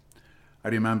 And I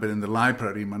remember in the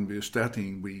library when we were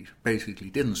studying, we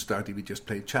basically didn't study, we just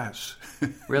played chess.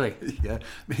 Really? Yeah,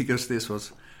 because this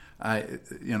was,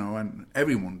 and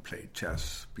everyone played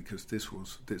chess, because this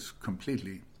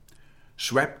completely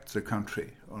swept the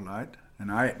country, all right?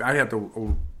 And I had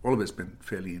always been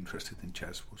fairly interested in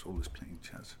chess, was always playing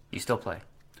chess. You still play?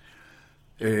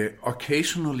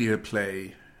 Occasionally I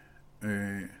play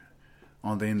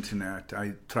on the internet.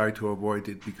 I try to avoid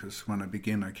it because when I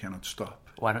begin I cannot stop.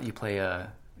 Why don't you play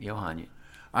Johan?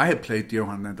 I have played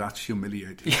Johan, and that's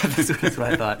humiliating. Yeah, that's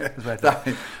what I thought.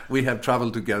 We have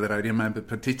traveled together. I remember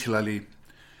particularly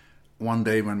one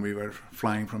day when we were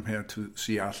flying from here to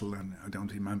Seattle, and I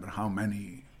don't remember how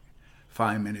many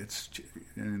 5 minutes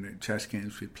chess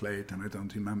games we played, and I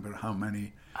don't remember how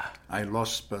many I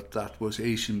lost, but that was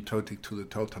asymptotic to the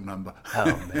total number.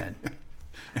 Oh, man.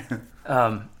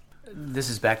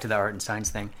 This is back to the art and science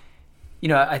thing.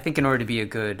 I think in order to be a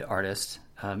good artist,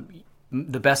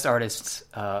 the best artists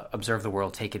observe the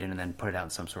world, take it in, and then put it out in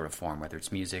some sort of form, whether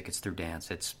it's music, it's through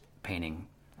dance, it's painting,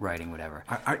 writing, whatever.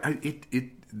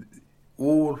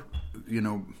 The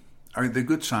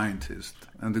good scientists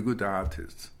and the good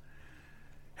artists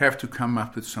have to come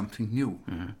up with something new.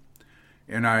 Mm-hmm.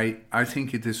 And I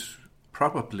think it is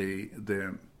probably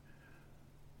there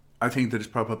is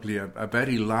probably a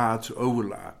very large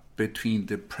overlap between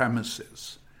the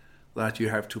premises that you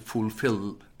have to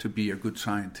fulfill to be a good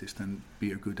scientist and be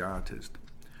a good artist.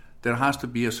 There has to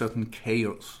be a certain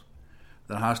chaos.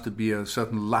 There has to be a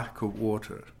certain lack of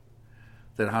order.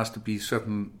 There has to be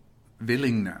certain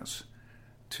willingness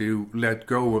to let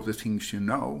go of the things you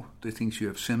know, the things you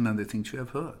have seen and the things you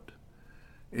have heard.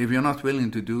 If you're not willing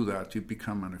to do that, you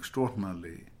become an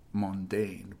extraordinarily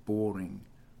mundane, boring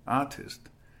artist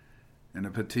and a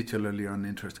particularly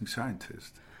uninteresting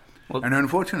scientist. Well, and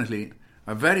unfortunately,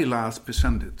 a very large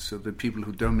percentage of the people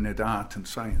who dominate art and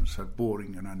science are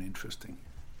boring and uninteresting.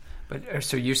 But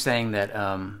so you're saying that,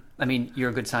 you're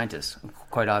a good scientist,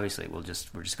 quite obviously. We're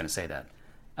just going to say that.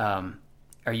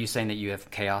 Are you saying that you have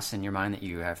chaos in your mind that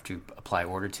you have to apply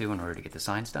order to in order to get the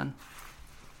science done?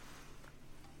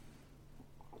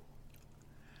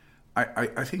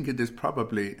 I think it is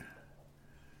probably,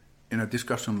 in a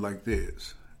discussion like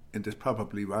this, it is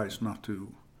probably wise not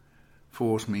to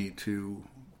force me to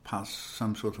pass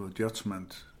some sort of a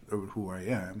judgment over who I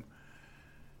am.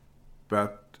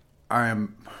 But I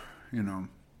am,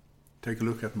 take a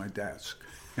look at my desk.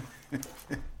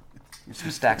 There's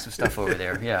some stacks of stuff over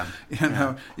there, yeah.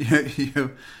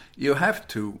 You have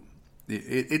to,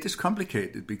 it is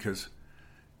complicated because,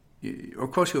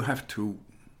 of course you have to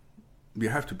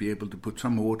be able to put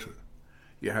some water.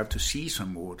 You have to see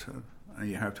some water, and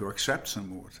you have to accept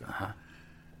some water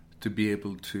to be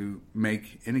able to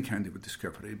make any kind of a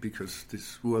discovery, because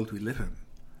this world we live in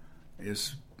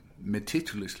is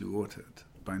meticulously watered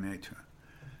by nature.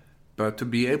 But to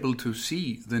be able to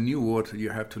see the new water,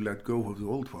 you have to let go of the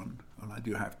old one. Right?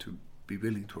 You have to be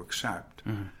willing to accept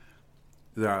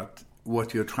that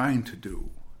what you're trying to do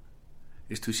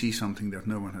is to see something that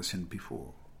no one has seen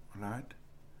before, right?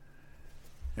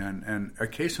 And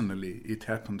occasionally it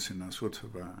happens in a sort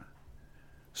of a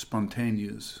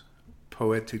spontaneous,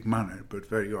 poetic manner, but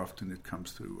very often it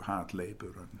comes through hard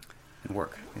labor and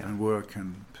work, and work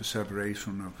and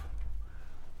perseveration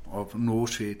of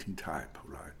nauseating type,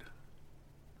 right?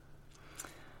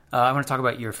 I want to talk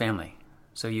about your family.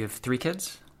 So you have 3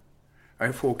 kids? I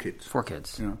have 4 kids. 4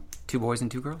 kids. Yeah. 2 boys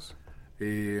and 2 girls?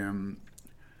 3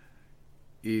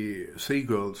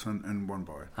 girls and 1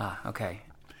 boy. Ah, okay.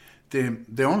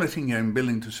 The only thing I'm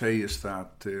willing to say is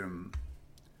that,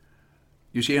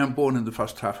 you see, I'm born in the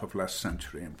first half of last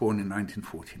century. I'm born in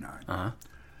 1949.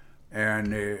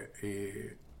 And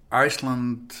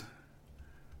Iceland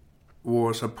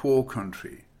was a poor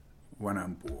country when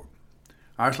I'm born.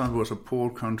 Iceland was a poor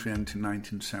country until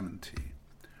 1970.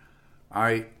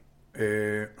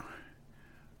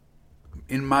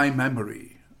 In my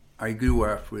memory, I grew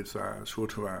up with a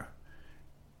sort of a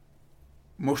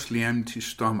mostly empty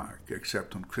stomach,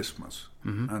 except on Christmas,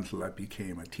 until I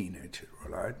became a teenager,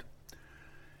 all right?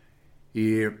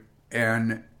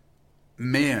 And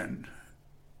men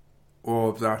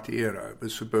of that era were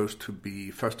supposed to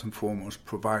be, first and foremost,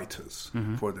 providers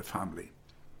for the family.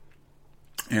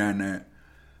 And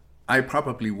I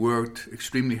probably worked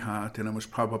extremely hard, and I was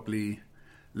probably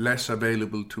less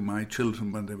available to my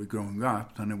children when they were growing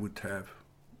up than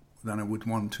I would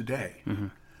want today,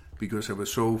 because I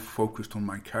was so focused on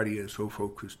my career, so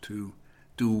focused to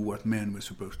do what men were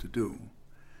supposed to do.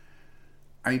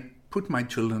 I put my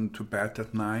children to bed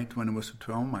at night when I was at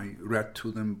home. I read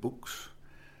to them books,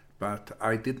 but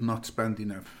I did not spend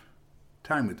enough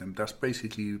time with them. That's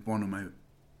basically one of my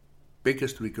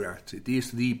biggest regrets. It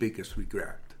is the biggest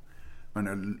regret when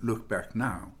I look back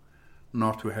now,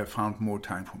 not to have found more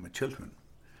time for my children,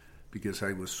 because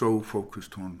I was so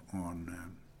focused on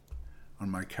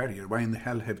my career. Why in the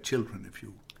hell have children if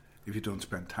you don't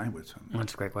spend time with them?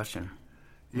 That's a great question.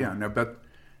 Yeah, no, but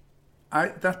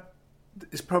that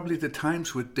is probably the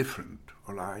times were different,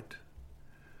 all right?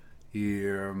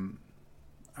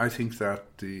 I think that,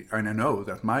 and I know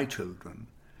that my children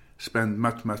spend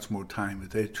much, much more time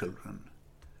with their children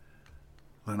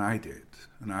than I did.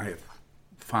 And I have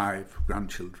 5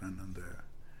 grandchildren and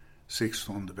 6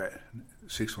 on the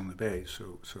way.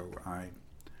 So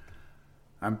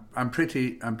I'm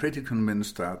pretty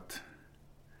convinced that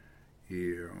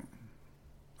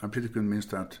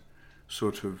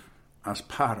sort of as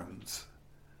parents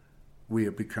we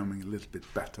are becoming a little bit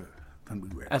better than we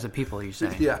were. As a people, you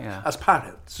say? Yeah. As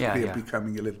parents, we are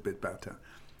becoming a little bit better.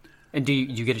 And do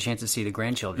you get a chance to see the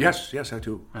grandchildren? Yes, I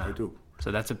do. I do.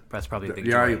 So that's probably a big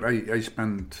joy. I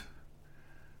spent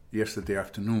yesterday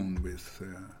afternoon with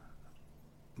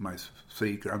my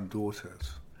 3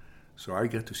 granddaughters, so I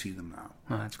get to see them now.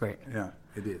 Oh, that's great. Yeah,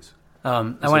 it is. I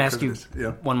want to ask you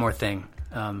one more thing.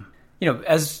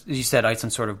 As you said,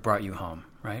 Iceland sort of brought you home,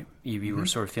 right? You were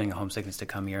sort of feeling a homesickness to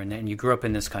come here, and you grew up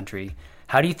in this country.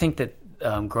 How do you think that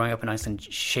growing up in Iceland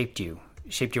shaped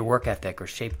your work ethic, or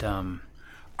shaped?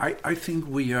 I think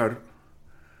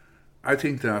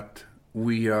that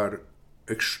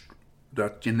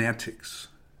genetics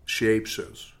shapes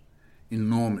us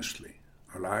enormously,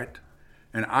 all right?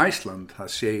 And Iceland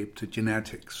has shaped the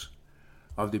genetics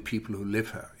of the people who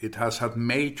live here. It has had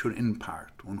major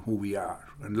impact on who we are.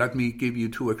 And let me give you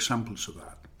 2 examples of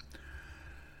that.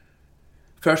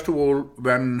 First of all,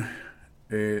 when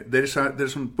there's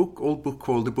an old book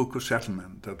called The Book of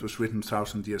Settlement that was written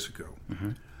 1,000 years ago,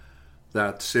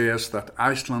 that says that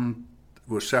Iceland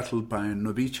was settled by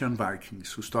Norwegian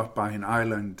Vikings who stopped by an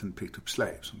island and picked up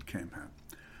slaves and came here.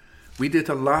 We did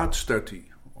a large study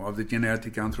of the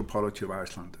genetic anthropology of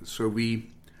Icelanders. So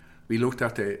we looked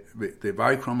at the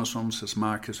Y chromosomes as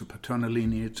markers of paternal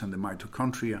lineage and the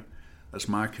mitochondria as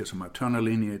markers of maternal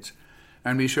lineage.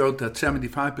 And we showed that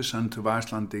 75% of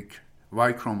Icelandic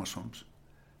Y chromosomes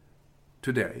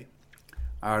today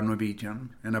are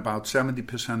Norwegian, and about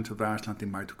 70% of the Icelandic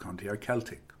mitochondria are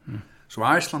Celtic. So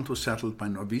Iceland was settled by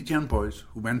Norwegian boys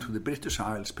who went to the British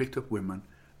Isles, picked up women,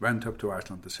 went up to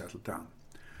Iceland to settle down.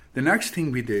 The next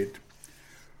thing we did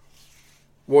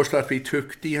was that we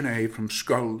took DNA from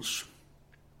skulls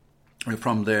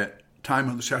from the time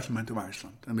of the settlement of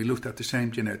Iceland, and we looked at the same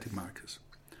genetic markers.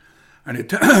 And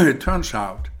it turns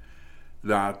out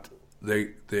that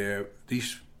the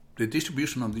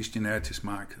distribution of these genetic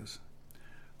markers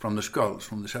from the skulls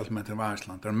from the settlement of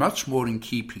Iceland are much more in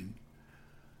keeping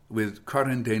with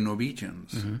current-day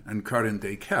Norwegians and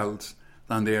current-day Celts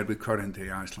than they are with current-day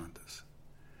Icelanders.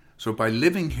 So by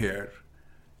living here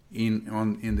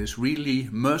in this really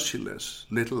merciless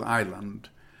little island,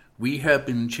 we have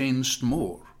been changed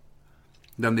more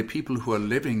than the people who are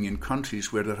living in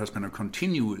countries where there has been a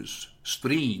continuous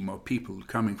stream of people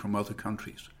coming from other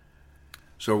countries.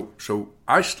 So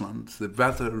Iceland, the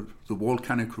weather, the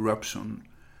volcanic eruption,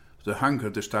 the hunger,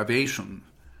 the starvation,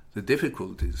 the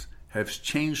difficulties have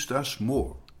changed us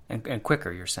more. And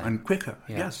quicker, you're saying. And quicker,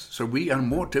 yes. So we are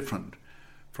more different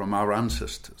from our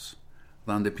ancestors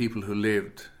than the people who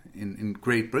lived in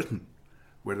Great Britain,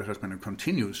 where there has been a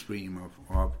continuous stream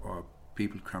of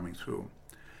people coming through.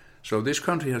 So this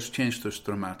country has changed us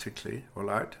dramatically, all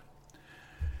right?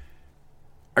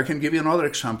 I can give you another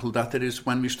example, that it is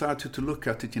when we started to look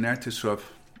at the genetics of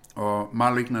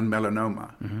malignant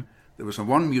melanoma. There was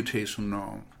one mutation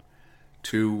known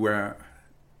to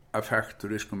affect the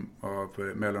risk of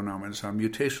melanoma. It's a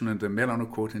mutation in the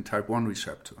melanocortin type 1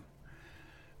 receptor,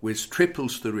 which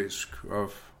triples the risk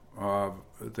of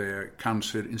the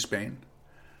cancer in Spain,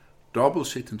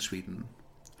 doubles it in Sweden,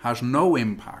 has no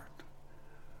impact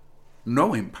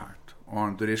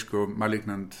on the risk of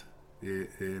malignant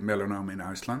melanoma in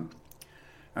Iceland.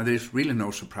 And there's really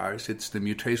no surprise. It's the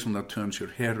mutation that turns your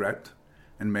hair red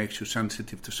and makes you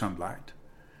sensitive to sunlight.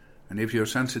 And if you're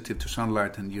sensitive to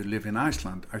sunlight and you live in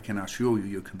Iceland, I can assure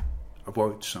you can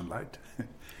avoid sunlight.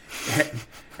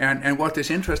 and what is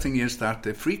interesting is that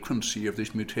the frequency of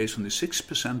this mutation is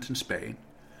 6% in Spain,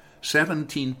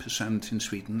 17% in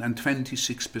Sweden, and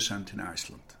 26% in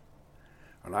Iceland.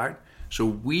 All right? So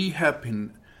we have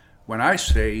been, when I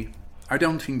say, I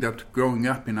don't think that growing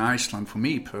up in Iceland, for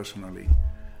me personally,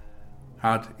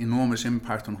 had enormous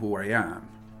impact on who I am.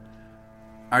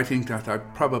 I think that I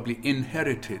probably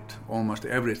inherited almost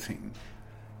everything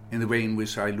in the way in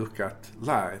which I look at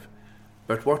life.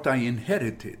 But what I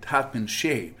inherited had been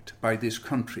shaped by this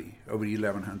country over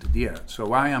 1100 years.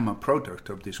 So I am a product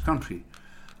of this country.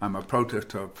 I'm a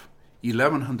product of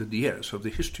 1100 years of the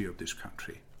history of this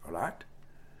country, all right?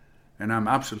 And I'm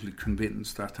absolutely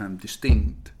convinced that I'm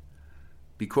distinct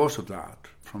because of that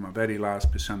from a very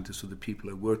large percentage of the people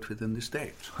I worked with in the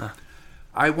States.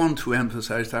 I want to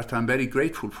emphasize that I'm very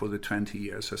grateful for the 20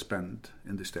 years I spent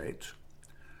in the States.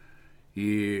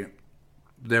 The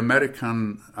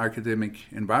American academic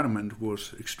environment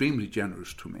was extremely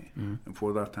generous to me, and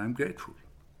for that I'm grateful.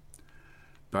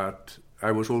 But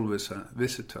I was always a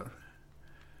visitor,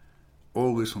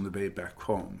 always on the way back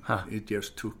home. It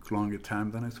just took longer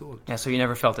time than I thought. Yeah, so you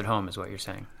never felt at home, is what you're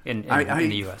saying, in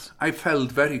the U.S.? I felt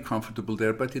very comfortable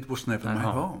there, but it was never my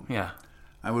home. Yeah,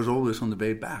 I was always on the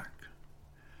way back.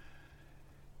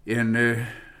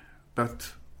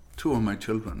 But two of my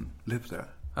children lived there.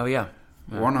 Oh, yeah.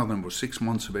 One of them was 6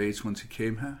 months of age when she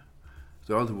came here.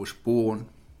 The other was born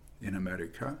in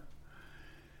America.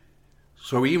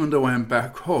 So even though I'm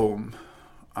back home,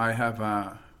 I have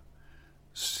a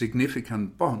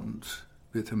significant bond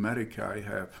with America. I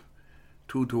have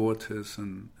 2 daughters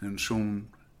and soon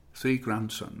 3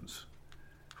 grandsons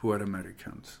who are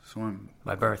Americans. So I'm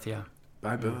by birth, yeah.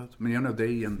 By birth. I mean,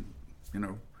 they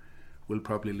will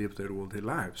probably live there all their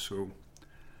lives. So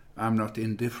I'm not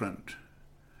indifferent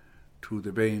to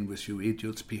the way in which you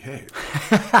idiots behave.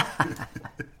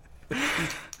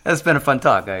 That's been a fun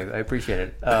talk. I appreciate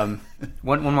it.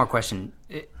 One more question,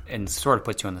 and sort of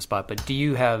puts you on the spot, but do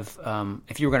you have,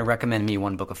 if you were going to recommend me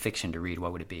one book of fiction to read,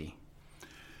 what would it be?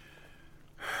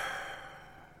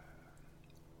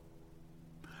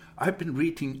 I've been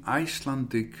reading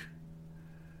Icelandic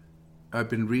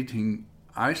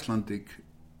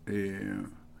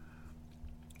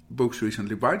books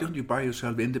recently. Why don't you buy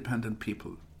yourself Independent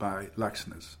People by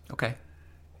Laxness? Okay.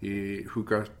 Who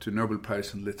got the Nobel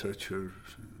Prize in Literature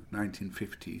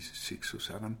 1956 or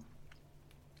 7.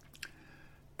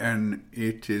 And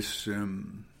it is,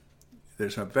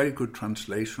 there's a very good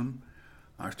translation.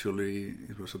 Actually,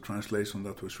 it was a translation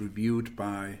that was reviewed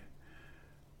by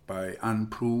Anne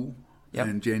Prue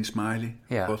and Jane Smiley.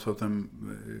 Yeah. Both of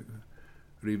them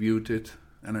reviewed it.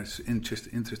 And it's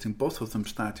interesting, both of them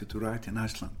started to write in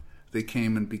Iceland. They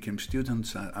came and became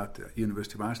students at the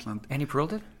University of Iceland. Annie Proulx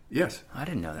did? Yes. I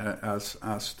didn't know that.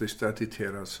 As they studied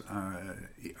here as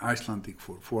Icelandic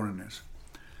for foreigners.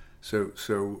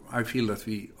 So I feel that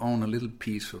we own a little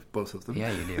piece of both of them.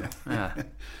 Yeah, you do.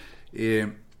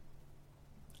 Yeah.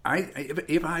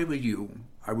 If I were you,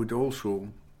 I would also,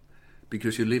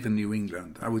 because you live in New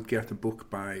England, I would get a book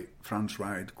by Franz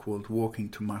Wright called Walking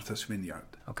to Martha's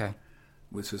Vineyard. Okay.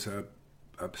 Which is a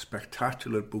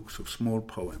spectacular book of small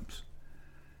poems.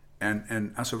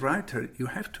 And as a writer, you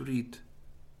have to read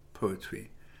poetry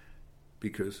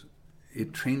because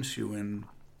it trains you in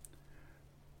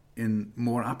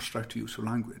more abstract use of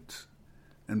language.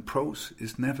 And prose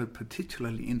is never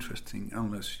particularly interesting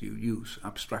unless you use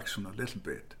abstraction a little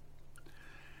bit.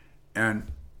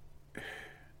 And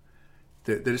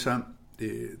there's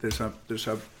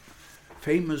a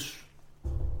famous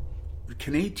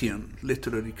Canadian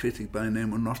literary critic by the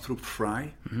name of Northrop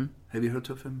Frye. Mm-hmm. Have you heard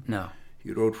of him? No.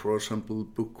 He wrote, for example, a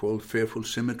book called Fearful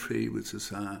Symmetry, which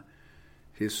is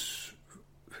his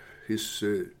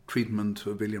treatment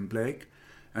of William Blake,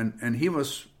 and he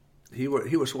was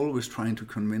always trying to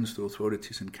convince the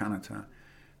authorities in Canada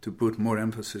to put more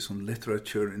emphasis on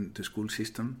literature in the school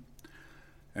system,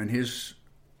 and his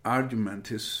argument,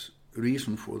 his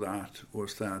reason for that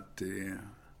was that,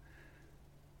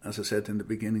 as I said in the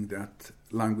beginning, that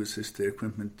language is the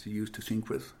equipment you use to think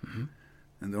with. Mm-hmm.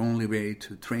 And the only way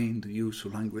to train the use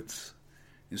of language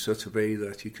in such a way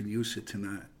that you can use it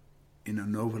in a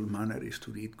novel manner is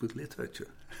to read good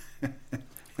literature.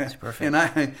 That's perfect.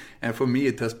 And for me,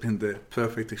 it has been the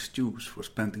perfect excuse for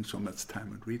spending so much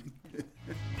time on reading.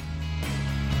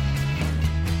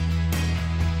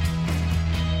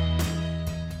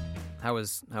 How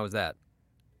was that?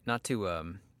 Not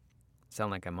to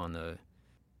sound like I'm on the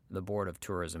board of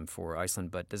tourism for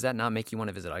Iceland, but does that not make you want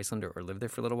to visit Iceland or live there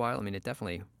for a little while? I mean, it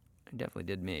definitely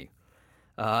did me.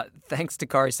 Thanks to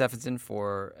Kari Steffensen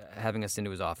for having us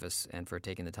into his office and for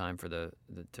taking the time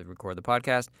to record the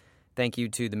podcast. Thank you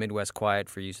to the Midwest Quiet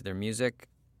for use of their music.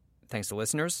 Thanks to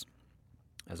listeners,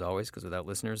 as always, because without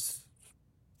listeners,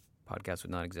 podcasts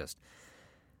would not exist.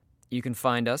 You can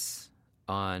find us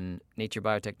on Nature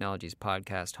Biotechnology's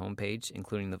podcast homepage,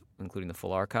 including the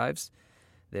full archives.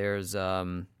 There's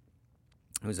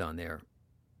who's on there?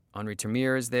 Henri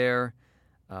Termeer is there.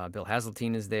 Bill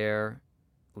Hazeltine is there.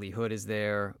 Lee Hood is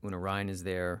there. Una Ryan is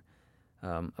there.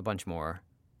 A bunch more.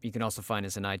 You can also find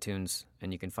us on iTunes,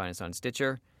 and you can find us on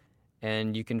Stitcher.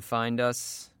 And you can find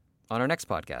us on our next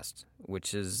podcast,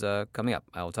 which is coming up.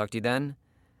 I will talk to you then.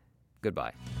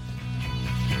 Goodbye.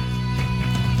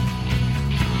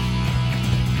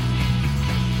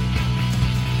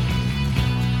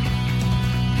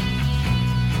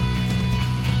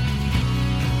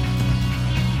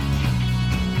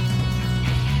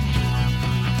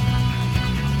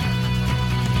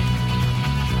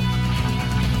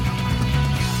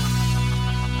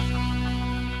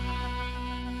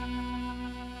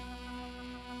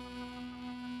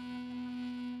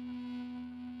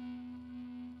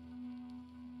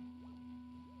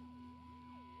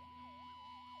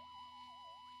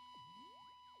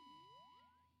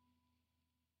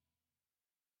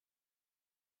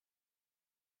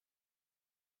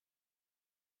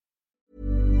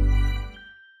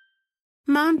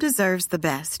 Mom deserves the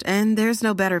best, and there's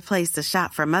no better place to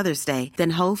shop for Mother's Day than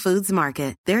Whole Foods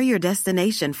Market. They're your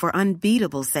destination for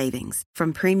unbeatable savings,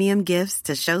 from premium gifts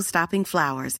to show-stopping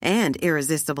flowers and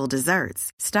irresistible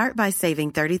desserts. Start by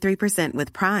saving 33%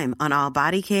 with Prime on all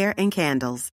body care and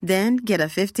candles. Then get a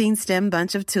 15-stem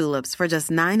bunch of tulips for just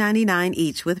 $9.99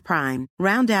 each with Prime.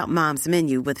 Round out Mom's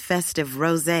menu with festive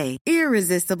rosé,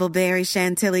 irresistible berry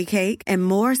chantilly cake, and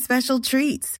more special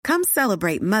treats. Come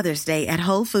celebrate Mother's Day at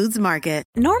Whole Foods Market.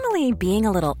 Normally, being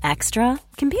a little extra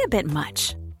can be a bit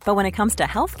much. But when it comes to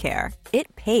healthcare,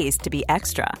 it pays to be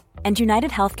extra. And United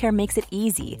Healthcare makes it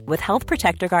easy with Health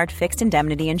Protector Guard fixed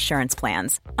indemnity insurance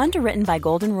plans. Underwritten by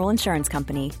Golden Rule Insurance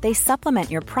Company, they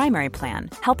supplement your primary plan,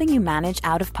 helping you manage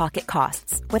out-of-pocket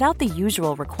costs without the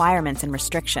usual requirements and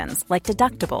restrictions like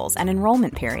deductibles and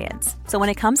enrollment periods. So when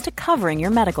it comes to covering your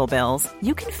medical bills,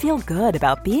 you can feel good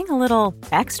about being a little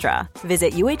extra.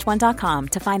 Visit UH1.com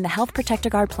to find the Health Protector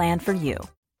Guard plan for you.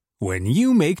 When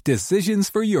you make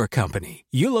decisions for your company,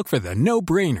 you look for the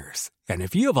no-brainers. And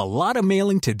if you have a lot of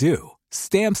mailing to do,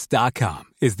 Stamps.com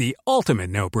is the ultimate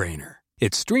no-brainer.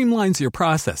 It streamlines your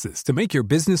processes to make your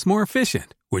business more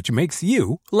efficient, which makes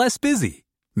you less busy.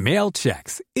 Mail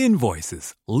checks,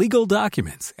 invoices, legal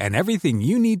documents, and everything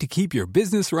you need to keep your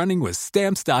business running with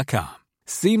Stamps.com.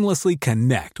 Seamlessly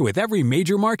connect with every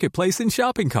major marketplace and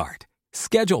shopping cart.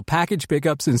 Schedule package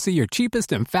pickups and see your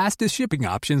cheapest and fastest shipping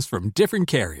options from different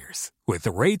carriers. With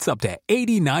rates up to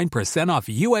 89% off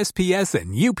USPS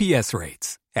and UPS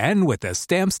rates. And with the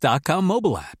Stamps.com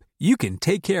mobile app, you can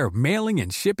take care of mailing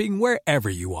and shipping wherever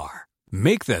you are.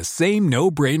 Make the same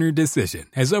no-brainer decision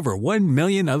as over 1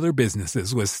 million other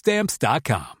businesses with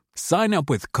Stamps.com. Sign up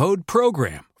with code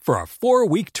PROGRAM for a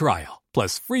 4-week trial,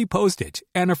 plus free postage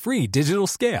and a free digital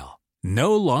scale.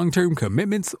 No long-term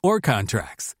commitments or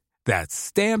contracts. That's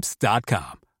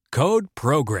Stamps.com. Code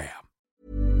PROGRAM.